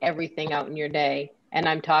schedule everything out in your day. And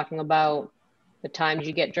I'm talking about the times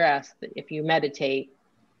you get dressed, if you meditate,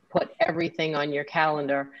 put everything on your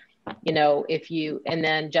calendar, and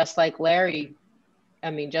then just like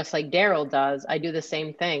just like Daryl does, I do the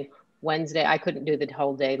same thing. Wednesday, I couldn't do the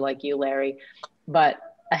whole day like you, Larry, but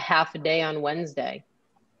a half a day on Wednesday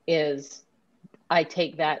I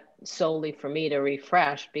take that solely for me to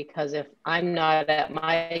refresh, because if I'm not at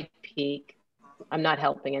my peak, I'm not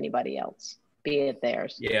helping anybody else, be it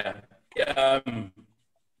theirs. Yeah.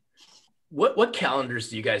 What calendars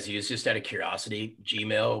do you guys use, just out of curiosity?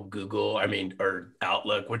 Gmail, Google, or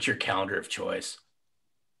Outlook? What's your calendar of choice?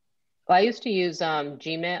 Well, I used to use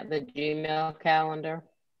Gmail, the Gmail calendar,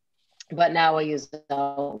 but now I use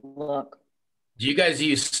Outlook. Do you guys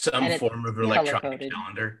use some And it's form of electronic color-coded.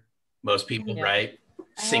 calendar? Most people, Yeah. right?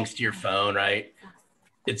 Syncs to your phone, right?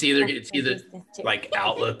 It's either like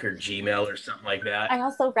Outlook or Gmail or something like that. I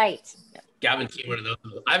also write. I haven't seen one of those.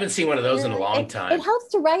 I haven't seen one of those in a long time. It helps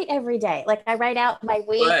to write every day. Like I write out my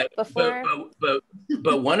week before.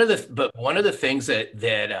 But one of the things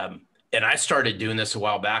that and I started doing this a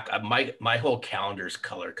while back. My whole calendar is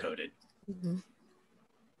color coded. Mm-hmm.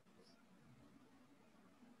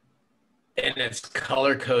 And it's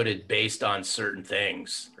color coded based on certain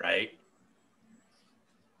things, right?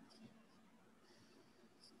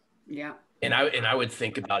 Yeah. And I would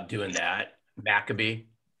think about doing that. Maccabee.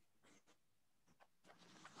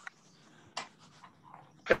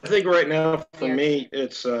 I think right now for me,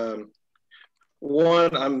 it's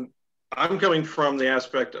one, I'm coming from the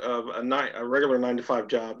aspect of a regular 9 to 5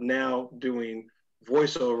 job, now doing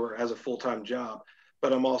voiceover as a full-time job,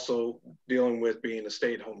 but I'm also dealing with being a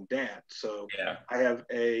stay-at-home dad. So Yeah. I have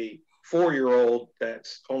a 4-year-old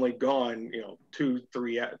that's only gone,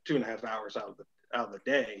 2.5 hours out of the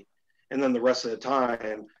day. And then the rest of the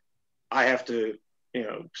time I have to,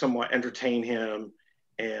 somewhat entertain him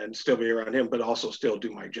and still be around him, but also still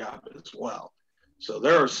do my job as well. So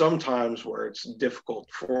there are some times where it's difficult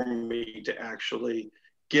for me to actually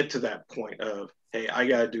get to that point of, hey, I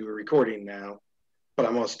got to do a recording now, but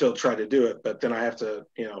I'm going to still try to do it. But then I have to,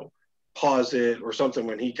 pause it or something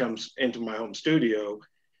when he comes into my home studio,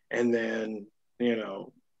 and then,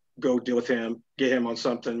 go deal with him, get him on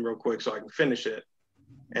something real quick so I can finish it.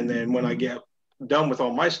 And then when I get done with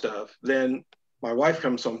all my stuff, then my wife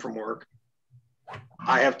comes home from work.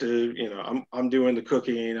 I have to, I'm doing the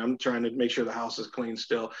cooking. I'm trying to make sure the house is clean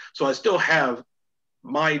still. So I still have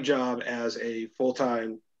my job as a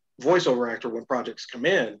full-time voiceover actor when projects come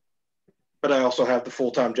in, but I also have the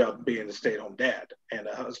full-time job of being a stay-at-home dad and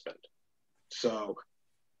a husband. So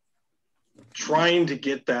trying to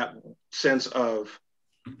get that sense of,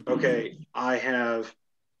 okay, I have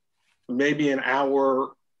maybe an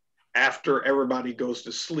hour after everybody goes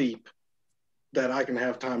to sleep that I can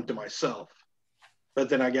have time to myself. But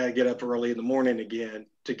then I got to get up early in the morning again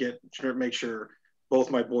to make sure both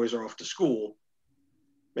my boys are off to school,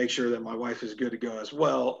 make sure that my wife is good to go as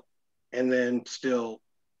well. And then still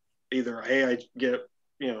either, hey, I get,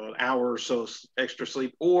 an hour or so extra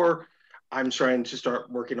sleep, or I'm trying to start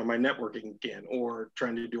working on my networking again, or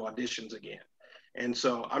trying to do auditions again. And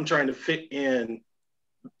so I'm trying to fit in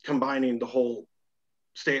combining the whole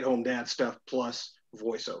stay-at-home dad stuff plus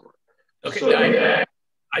voiceover. Okay, so, I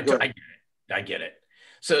get it.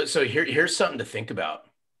 So here's something to think about.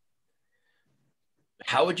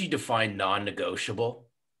 How would you define non-negotiable?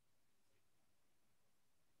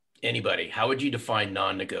 Anybody, how would you define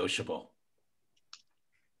non-negotiable?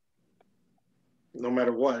 No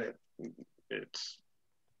matter what, it's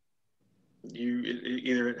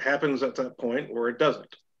either it happens at that point or it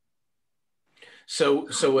doesn't. So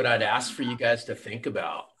what I'd ask for you guys to think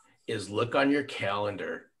about is look on your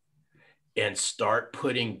calendar and start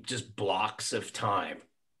putting just blocks of time.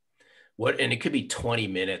 And it could be 20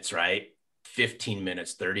 minutes, right? 15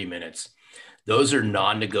 minutes, 30 minutes. Those are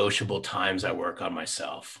non-negotiable times I work on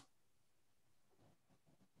myself.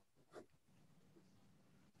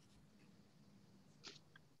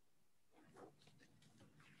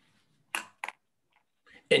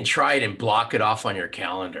 And try it and block it off on your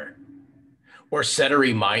calendar. Or set a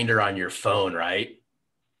reminder on your phone, right?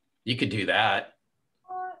 You could do that.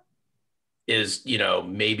 Is,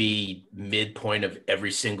 maybe midpoint of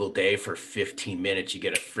every single day for 15 minutes, you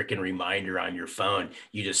get a freaking reminder on your phone.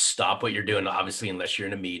 You just stop what you're doing, obviously, unless you're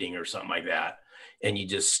in a meeting or something like that. And you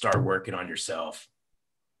just start working on yourself.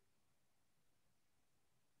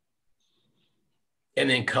 And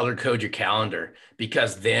then color code your calendar,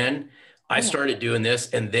 because then I started doing this,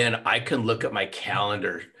 and then I can look at my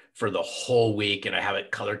calendar for the whole week and I have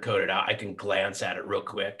it color coded out. I can glance at it real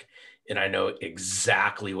quick and I know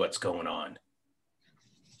exactly what's going on.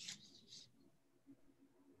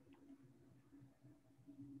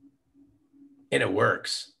 And it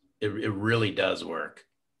works. It really does work.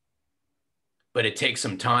 But it takes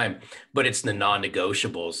some time. But it's the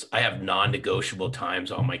non-negotiables. I have non-negotiable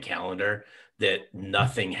times on my calendar that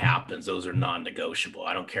nothing happens. Those are non-negotiable.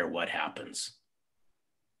 I don't care what happens.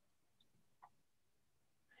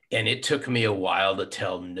 And it took me a while to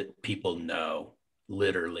tell people no,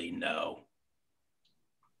 literally no.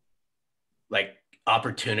 Like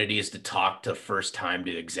opportunities to talk to first time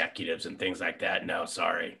to executives and things like that. No,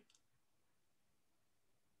 sorry.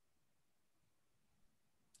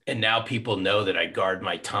 And now people know that I guard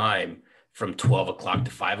my time from 12 o'clock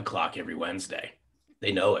to 5 o'clock every Wednesday.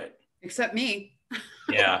 They know it. Except me.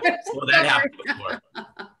 Yeah. Well, that happened before.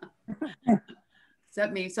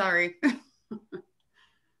 Except me, sorry.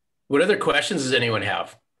 What other questions does anyone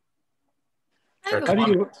have? Or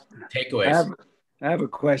takeaways? I have a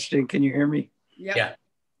question. Can you hear me? Yep. Yeah.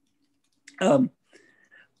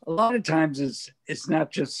 A lot of times it's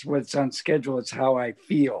not just what's on schedule, it's how I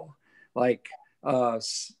feel, like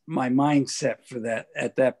my mindset for that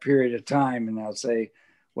at that period of time. And I'll say,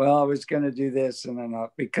 well, I was going to do this, and then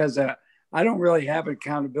because I don't really have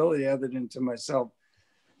accountability other than to myself,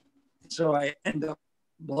 so I end up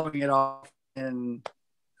blowing it off. And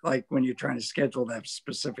like when you're trying to schedule that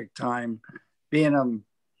specific time,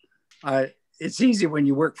 it's easy when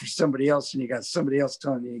you work for somebody else and you got somebody else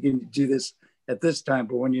telling you can do this at this time,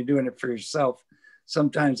 but when you're doing it for yourself,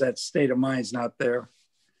 sometimes that state of mind's not there.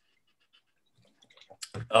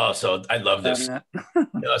 Oh, so I love this.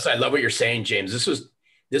 No, so I love what you're saying, James.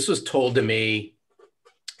 This was told to me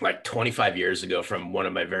like 25 years ago from one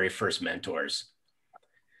of my very first mentors.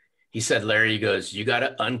 He said, Larry, he goes, you got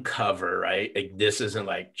to uncover, right? Like, this isn't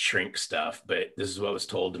like shrink stuff, but this is what was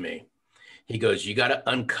told to me. He goes, you got to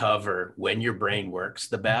uncover when your brain works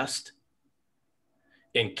the best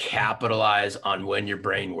and capitalize on when your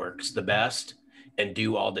brain works the best and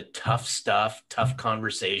do all the tough stuff, tough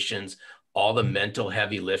conversations, all the mental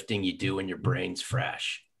heavy lifting you do when your brain's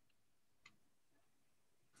fresh.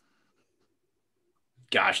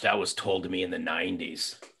 Gosh, that was told to me in the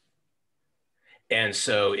 90s. And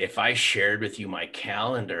so if I shared with you my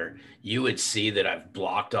calendar, you would see that I've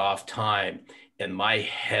blocked off time, and my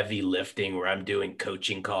heavy lifting where I'm doing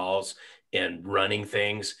coaching calls and running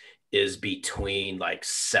things is between like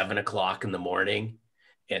 7 o'clock in the morning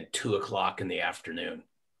and 2 o'clock in the afternoon.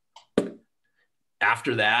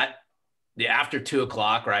 After that, after 2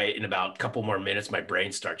 o'clock, right, in about a couple more minutes, my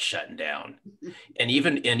brain starts shutting down. And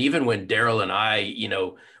even when Daryl and I, you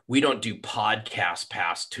know, we don't do podcasts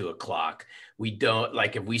past 2 o'clock. We don't,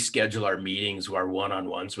 like, if we schedule our meetings, our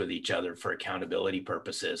one-on-ones with each other for accountability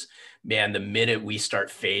purposes, man, the minute we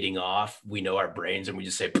start fading off, we know our brains, and we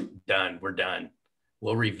just say, done, we're done.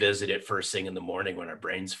 We'll revisit it first thing in the morning when our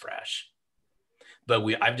brain's fresh. But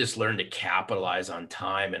I've just learned to capitalize on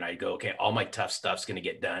time, and I go, okay, all my tough stuff's going to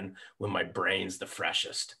get done when my brain's the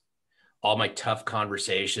freshest. All my tough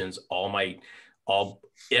conversations,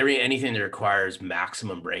 anything that requires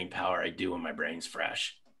maximum brain power, I do when my brain's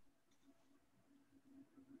fresh.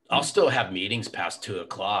 I'll still have meetings past 2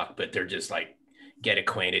 o'clock, but they're just like get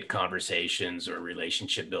acquainted conversations or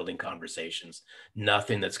relationship building conversations.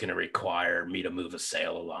 Nothing that's going to require me to move a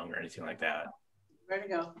sale along or anything like that. Ready to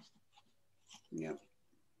go. Yep.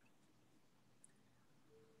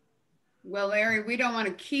 Well, Larry, we don't want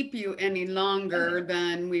to keep you any longer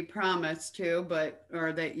than we promised to,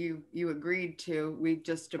 or that you agreed to. We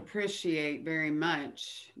just appreciate very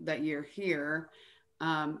much that you're here.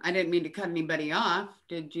 I didn't mean to cut anybody off.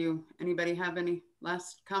 Anybody have any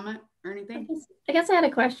last comment or anything? I guess I had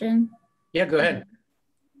a question. Yeah, go ahead.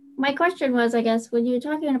 My question was, I guess, when you're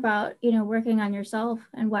talking about, working on yourself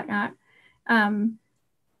and whatnot,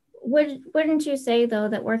 wouldn't you say, though,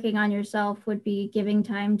 that working on yourself would be giving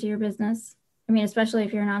time to your business? I mean, especially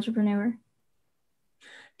if you're an entrepreneur.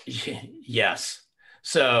 Yes.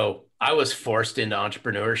 So I was forced into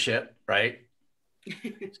entrepreneurship, right?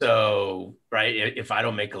 So, right, if I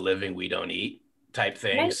don't make a living, we don't eat type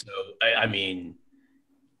thing. Right. So, I mean,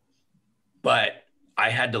 but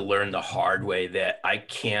I had to learn the hard way that I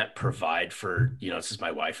can't provide for, this is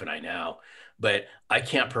my wife and I now, but I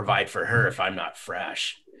can't provide for her if I'm not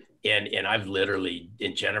fresh. And I've literally,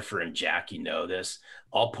 and Jennifer and Jackie know this,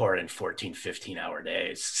 I'll pour in 14, 15-hour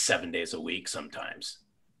days, 7 days a week sometimes,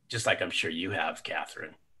 just like I'm sure you have,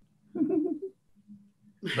 Catherine.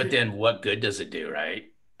 But then what good does it do, right?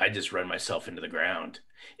 I just run myself into the ground.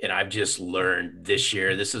 And I've just learned this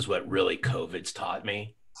year, this is what really COVID's taught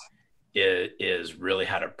me, is really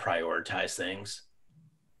how to prioritize things.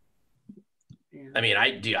 Yeah. I mean,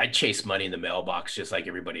 I chase money in the mailbox just like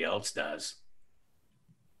everybody else does.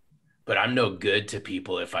 But I'm no good to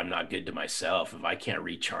people if I'm not good to myself, if I can't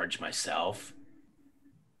recharge myself.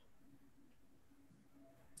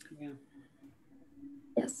 Yeah.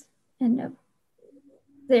 Yes, and no.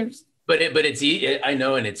 But it's I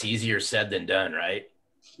know, and it's easier said than done, right?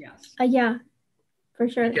 Yes. Yeah, for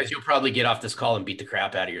sure. Because you'll probably get off this call and beat the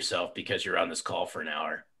crap out of yourself because you're on this call for an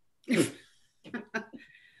hour.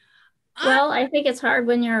 Well, I think it's hard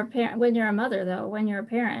when you're a parent, when you're a mother, though. When you're a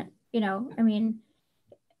parent, I mean,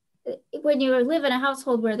 when you live in a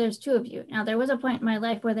household where there's two of you. Now, there was a point in my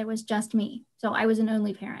life where there was just me, so I was an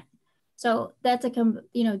only parent. So that's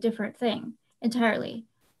a different thing entirely.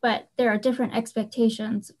 but there are different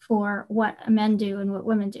expectations for what men do and what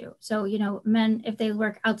women do. So, you know, men, if they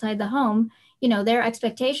work outside the home, you know, their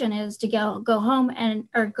expectation is to go home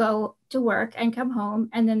or go to work and come home,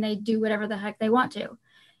 and then they do whatever the heck they want to.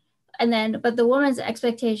 And then, but the woman's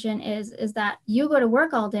expectation is that you go to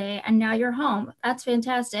work all day and now you're home. That's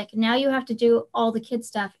fantastic. Now you have to do all the kid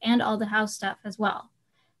stuff and all the house stuff as well.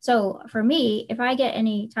 So for me, if I get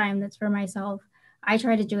any time that's for myself, I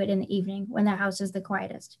try to do it in the evening when the house is the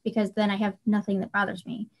quietest, because then I have nothing that bothers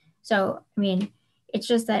me. So, I mean, it's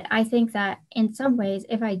just that I think that in some ways,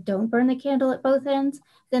 if I don't burn the candle at both ends,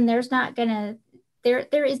 then there is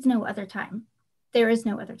no other time. There is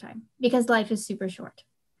no other time, because life is super short.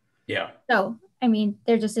 Yeah. So, I mean,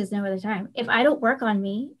 there just is no other time. If I don't work on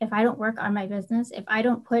me, if I don't work on my business, if I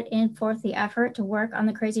don't put in forth the effort to work on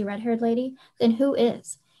the crazy red-haired lady, then who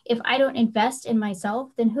is? If I don't invest in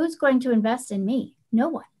myself, then who's going to invest in me? No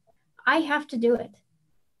one. I have to do it.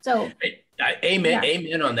 So,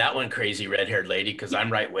 amen on that one, crazy red-haired lady, because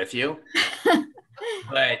I'm right with you.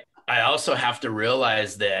 But I also have to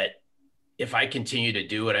realize that if I continue to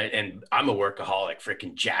do it, and I'm a workaholic,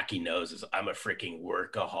 freaking Jackie knows I'm a freaking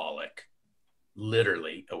workaholic,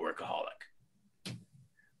 literally a workaholic.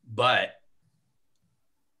 But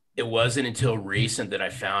it wasn't until recent that I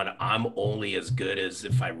found I'm only as good as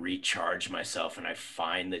if I recharge myself and I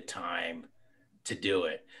find the time to do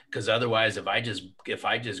it. Because otherwise, if I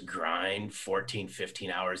just grind 14,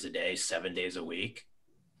 15 hours a day, 7 days a week,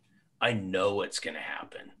 I know what's going to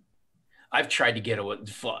happen. I've tried to get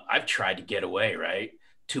away, right?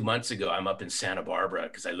 2 months ago, I'm up in Santa Barbara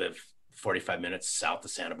because I live 45 minutes south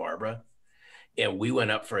of Santa Barbara. And we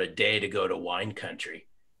went up for a day to go to wine country.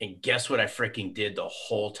 And guess what I freaking did the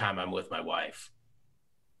whole time I'm with my wife?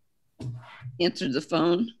 Answered the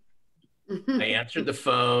phone. I answered the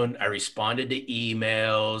phone. I responded to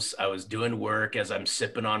emails. I was doing work as I'm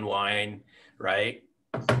sipping on wine, right?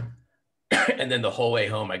 And then the whole way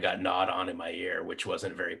home, I got gnawed on in my ear, which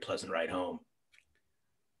wasn't a very pleasant ride home.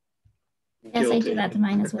 Yes, I do that to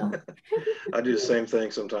mine as well. I do the same thing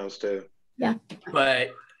sometimes too. Yeah.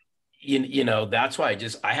 But you know, that's why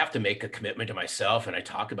I have to make a commitment to myself. And I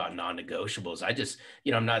talk about non-negotiables.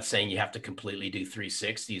 I'm not saying you have to completely do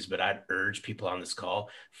 360s, but I'd urge people on this call,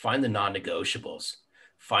 find the non-negotiables,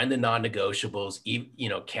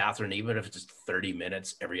 Catherine, even if it's just 30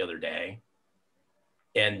 minutes every other day,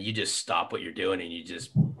 and you just stop what you're doing and you just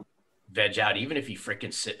veg out, even if you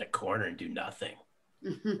freaking sit in a corner and do nothing.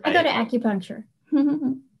 Right? I go to acupuncture.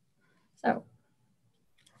 So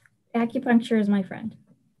acupuncture is my friend.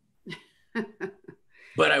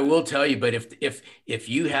 But I will tell you, but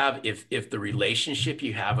if the relationship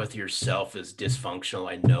you have with yourself is dysfunctional,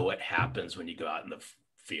 I know what happens when you go out in the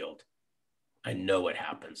field. I know what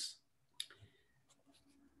happens.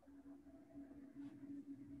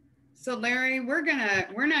 So Larry, we're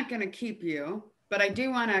not gonna keep you, but I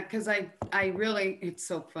do wanna, because I really, it's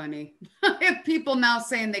so funny. If people now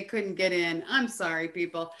saying they couldn't get in, I'm sorry,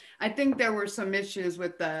 people. I think there were some issues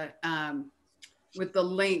with the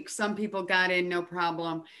link. Some people got in, no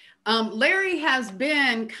problem. Larry has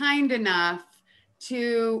been kind enough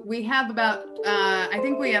we have about, I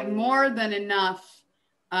think we have more than enough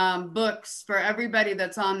books for everybody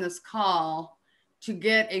that's on this call to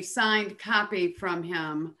get a signed copy from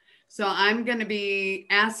him. So I'm going to be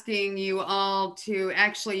asking you all to,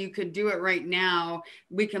 actually, you could do it right now.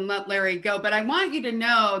 We can let Larry go, but I want you to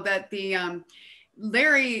know that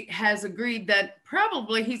Larry has agreed that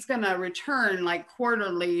probably he's going to return like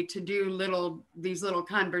quarterly to do these little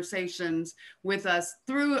conversations with us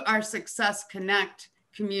through our Success Connect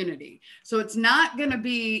community. So it's not going to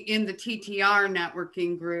be in the TTR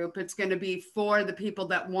networking group. It's going to be for the people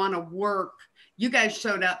that want to work. You guys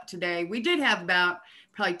showed up today. We did have about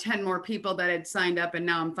probably 10 more people that had signed up, and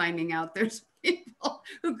now I'm finding out there's people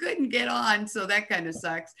who couldn't get on, so that kind of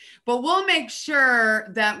sucks. But we'll make sure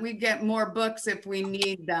that we get more books if we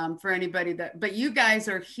need them for anybody but you guys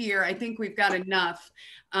are here. I think we've got enough.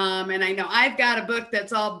 And I know I've got a book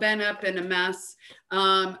that's all bent up in a mess.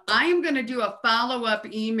 I am going to do a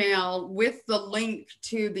follow-up email with the link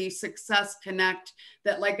to the Success Connect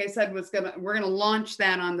that, like I said, we're going to launch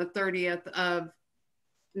that on the 30th of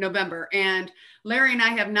November. And Larry and I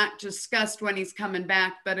have not discussed when he's coming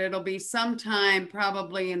back, but it'll be sometime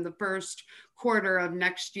probably in the first quarter of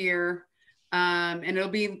next year. And it'll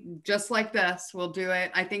be just like this. We'll do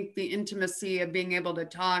it. I think the intimacy of being able to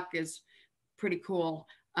talk is pretty cool.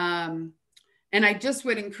 And I just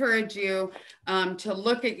would encourage you to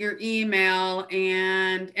look at your email,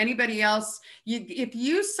 and anybody else, if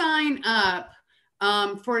you sign up,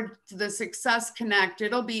 for the Success Connect.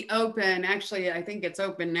 It'll be open. Actually, I think it's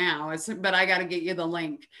open now, but I got to get you the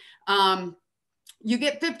link. You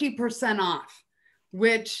get 50% off,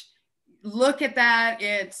 which, look at that.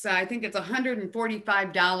 It's, I think it's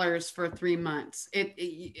 $145 for 3 months. I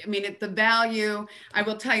mean, the value, I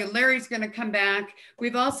will tell you, Larry's going to come back.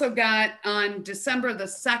 We've also got on December the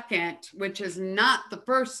 2nd, which is not the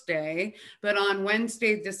first day, but on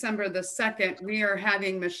Wednesday, December the 2nd, we are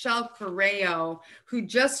having Michelle Correo, who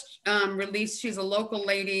just released, she's a local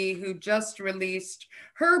lady who just released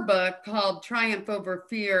her book called Triumph Over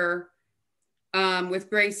Fear, with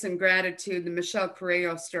Grace and Gratitude, the Michelle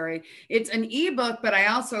Correo story. It's an ebook, but I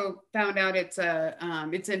also found out it's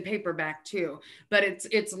in paperback too. But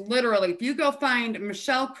it's literally, if you go find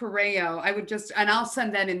Michelle Correo, I would just, and I'll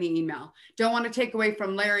send that in the email. Don't want to take away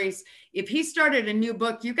from Larry's. If he started a new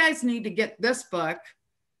book, you guys need to get this book.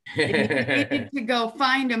 You need to go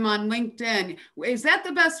find him on LinkedIn. Is that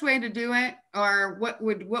the best way to do it, or what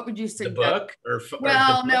would you suggest? The book,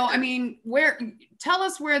 well, no, I mean, tell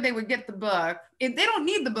us where they would get the book. If they don't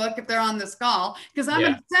need the book if they're on this call, because I'm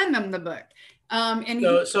going to send them the book.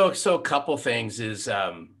 So a couple things is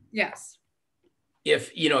yes.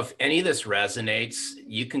 If any of this resonates,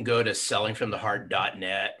 you can go to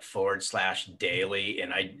sellingfromtheheart.net/daily,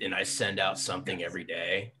 and I send out something every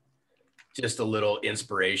day. Just a little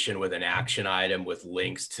inspiration with an action item with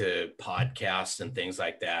links to podcasts and things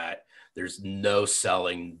like that. There's no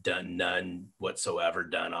selling done, none whatsoever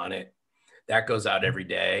done on it. That goes out every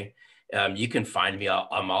day. You can find me.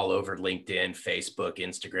 I'm all over LinkedIn, Facebook,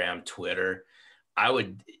 Instagram, Twitter. I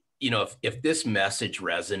would, if this message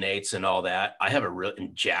resonates and all that, I have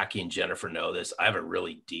and Jackie and Jennifer know this, I have a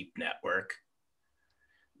really deep network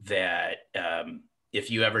that, if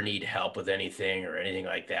you ever need help with anything or anything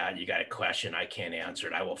like that, you got a question I can't answer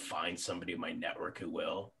it, I will find somebody in my network who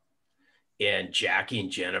will. And Jackie and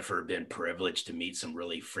Jennifer have been privileged to meet some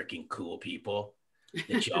really freaking cool people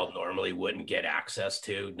that y'all normally wouldn't get access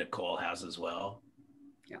to. Nicole has as well.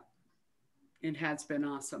 Yeah, it has been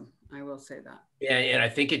awesome. I will say that. Yeah, and I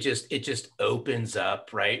think it just opens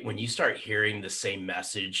up, right? When you start hearing the same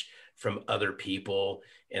message from other people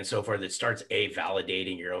and so forth, it starts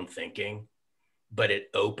validating your own thinking. But it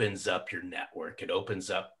opens up your network. It opens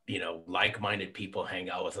up, like-minded people hang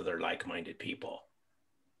out with other like-minded people.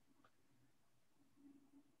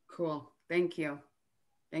 Cool. Thank you.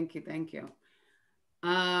 Thank you. Thank you.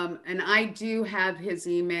 And I do have his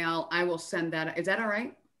email. I will send that. Is that all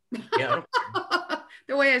right? Yeah.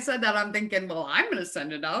 The way I said that, I'm thinking, well, I'm going to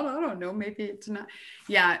send it out. I don't know. Maybe it's not.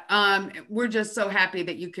 Yeah. We're just so happy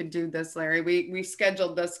that you could do this, Larry. We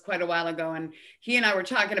scheduled this quite a while ago, and he and I were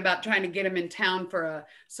talking about trying to get him in town for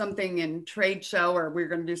something in trade show, or we were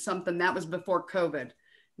going to do something. That was before COVID.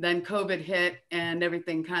 Then COVID hit and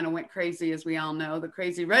everything kind of went crazy, as we all know. The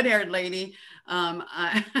crazy red-haired lady,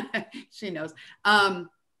 she knows.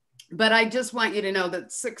 But I just want you to know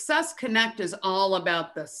that Success Connect is all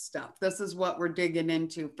about this stuff. This is what we're digging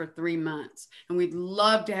into for 3 months. And we'd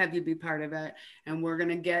love to have you be part of it. And we're going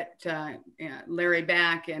to get Larry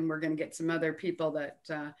back, and we're going to get some other people that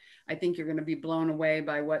I think you're going to be blown away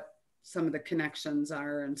by what some of the connections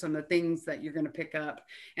are and some of the things that you're going to pick up.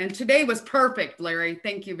 And today was perfect, Larry.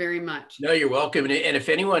 Thank you very much. No, you're welcome. And if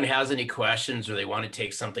anyone has any questions or they want to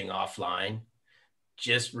take something offline,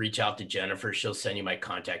 just reach out to Jennifer. She'll send you my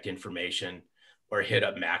contact information, or hit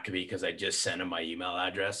up Maccabee, because I just sent him my email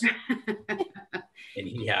address and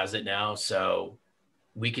he has it now. So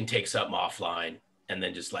we can take something offline and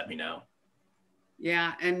then just let me know.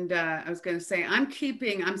 Yeah. And I was going to say, I'm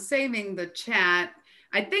saving the chat.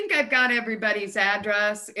 I think I've got everybody's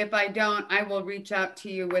address. If I don't, I will reach out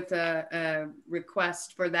to you with a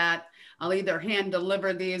request for that. I'll either hand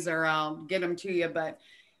deliver these or I'll get them to you, but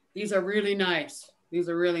these are really nice. These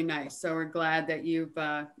are really nice. So we're glad that you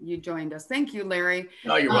joined us. Thank you, Larry.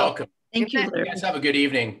 No, you're welcome. Thank you, Larry. You guys have a good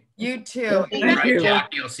evening. You too. Thank you.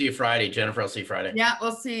 Jackie, I'll see you Friday. Jennifer, I'll see you Friday. Yeah,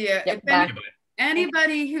 we'll see you. Yep, If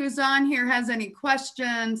anybody who's on here has any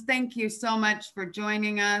questions, thank you so much for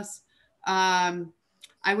joining us.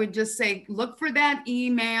 I would just say, look for that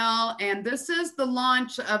email. And this is the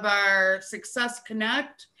launch of our Success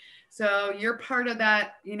Connect. So you're part of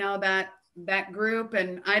that, that group.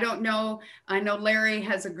 And I don't know, I know Larry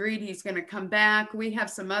has agreed he's going to come back. We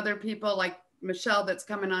have some other people like Michelle that's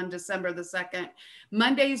coming on December the 2nd.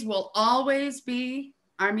 Mondays will always be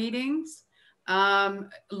our meetings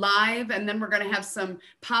live, and then we're going to have some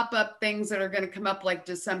pop-up things that are going to come up like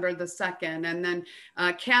December the 2nd. And then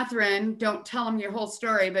Catherine, don't tell them your whole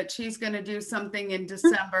story, but she's going to do something in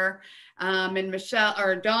December. And Michelle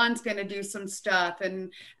or Dawn's going to do some stuff, and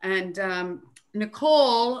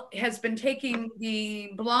Nicole has been taking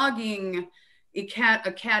the blogging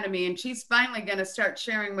academy, and she's finally going to start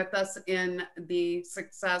sharing with us in the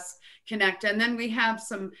Success Connect. And then we have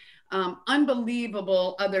some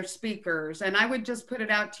unbelievable other speakers. And I would just put it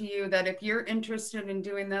out to you that if you're interested in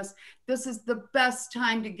doing this, this is the best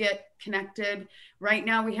time to get connected. Right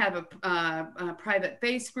now we have a private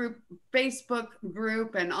Facebook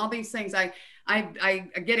group and all these things. I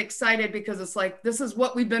get excited because it's like, this is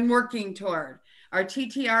what we've been working toward. Our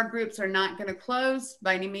TTR groups are not going to close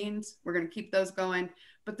by any means. We're going to keep those going,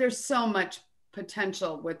 but there's so much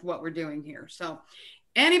potential with what we're doing here. So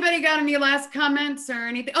anybody got any last comments or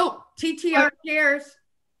anything? Oh, TTR Cares.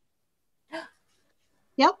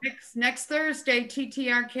 Yep. Next Thursday,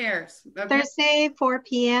 TTR Cares. Okay. Thursday, 4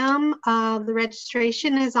 p.m. The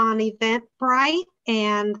registration is on Eventbrite,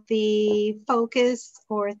 and the focus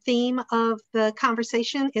or theme of the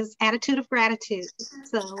conversation is attitude of gratitude.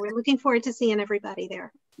 So we're looking forward to seeing everybody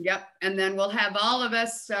there. Yep. And then we'll have all of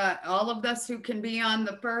us who can be on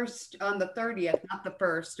the 30th, not the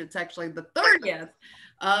 1st, it's actually the 30th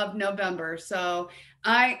of November. So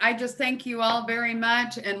I just thank you all very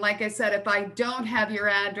much. And like I said, if I don't have your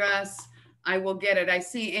address, I will get it. I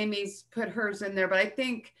see Amy's put hers in there, but I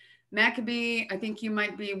think Maccabee, I think you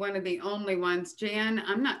might be one of the only ones. Jan,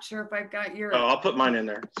 I'm not sure if I've got your. Oh, I'll put mine in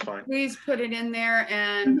there. It's fine. Please put it in there.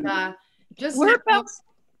 And just whereabouts?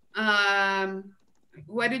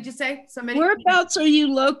 What did you say? Somebody. Whereabouts are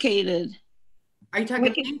you located? Are you talking?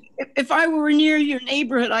 Like if I were near your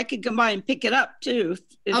neighborhood, I could come by and pick it up too.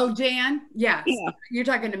 Oh, Jan? Yes. Yeah. You're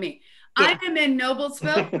talking to me. Yeah. I am in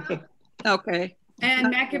Noblesville. Okay.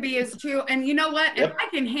 And Maccabee is too. And you know what? Yep. If I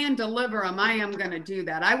can hand deliver them, I am going to do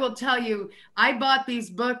that. I will tell you, I bought these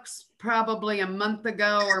books probably a month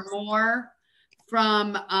ago or more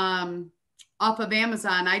from off of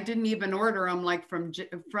Amazon. I didn't even order them like from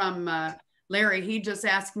Larry. He just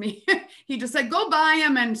asked me, he just said, go buy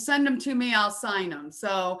them and send them to me. I'll sign them.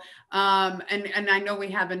 So, and I know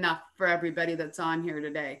we have enough for everybody that's on here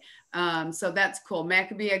today. So that's cool.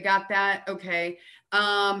 Maccabee, I got that. Okay.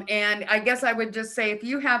 And I guess I would just say, if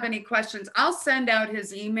you have any questions, I'll send out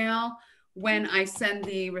his email when I send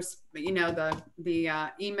the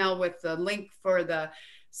email with the link for the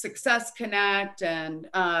Success Connect and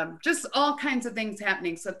just all kinds of things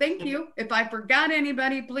happening. So thank you. If I forgot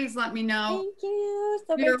anybody, please let me know. Thank you.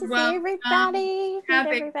 So good to see everybody. Have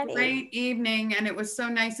a great evening. And it was so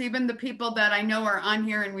nice. Even the people that I know are on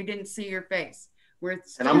here and we didn't see your face.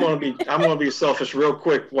 And I'm gonna be selfish real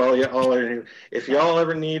quick while y'all are here. If y'all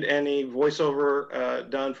ever need any voiceover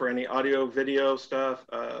done for any audio, video stuff,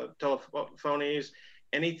 telephonies,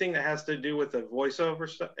 anything that has to do with the voiceover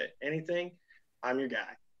stuff, anything, I'm your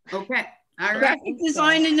guy. Okay. All right. Graphic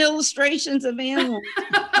design and illustrations of animals.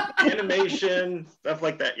 Animation, stuff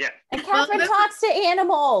like that. Yeah. And Catherine talks to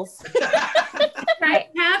animals. I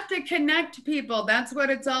have to connect people. That's what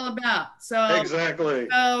it's all about. So exactly.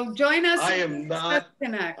 So join us. I am not.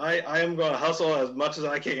 Connect. I am going to hustle as much as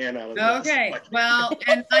I can out of this. Okay. Well,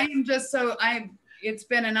 and I am just so it's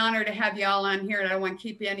been an honor to have you all on here, and I don't want to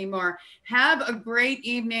keep you anymore. Have a great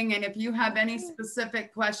evening. And if you have any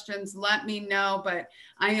specific questions, let me know, but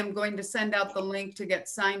I am going to send out the link to get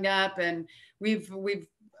signed up. And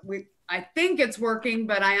I think it's working,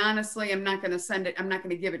 but I honestly am not going to send it. I'm not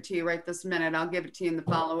going to give it to you right this minute. I'll give it to you in the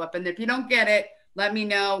follow-up. And if you don't get it, let me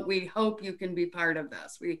know. We hope you can be part of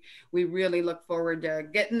this. We really look forward to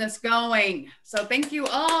getting this going. So thank you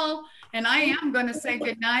all. And I am going to say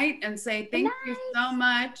good night and say thank you so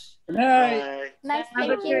much. Good night. Nice.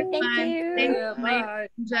 Thank you. Thank you. Thank you, ladies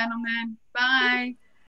and gentlemen. Bye.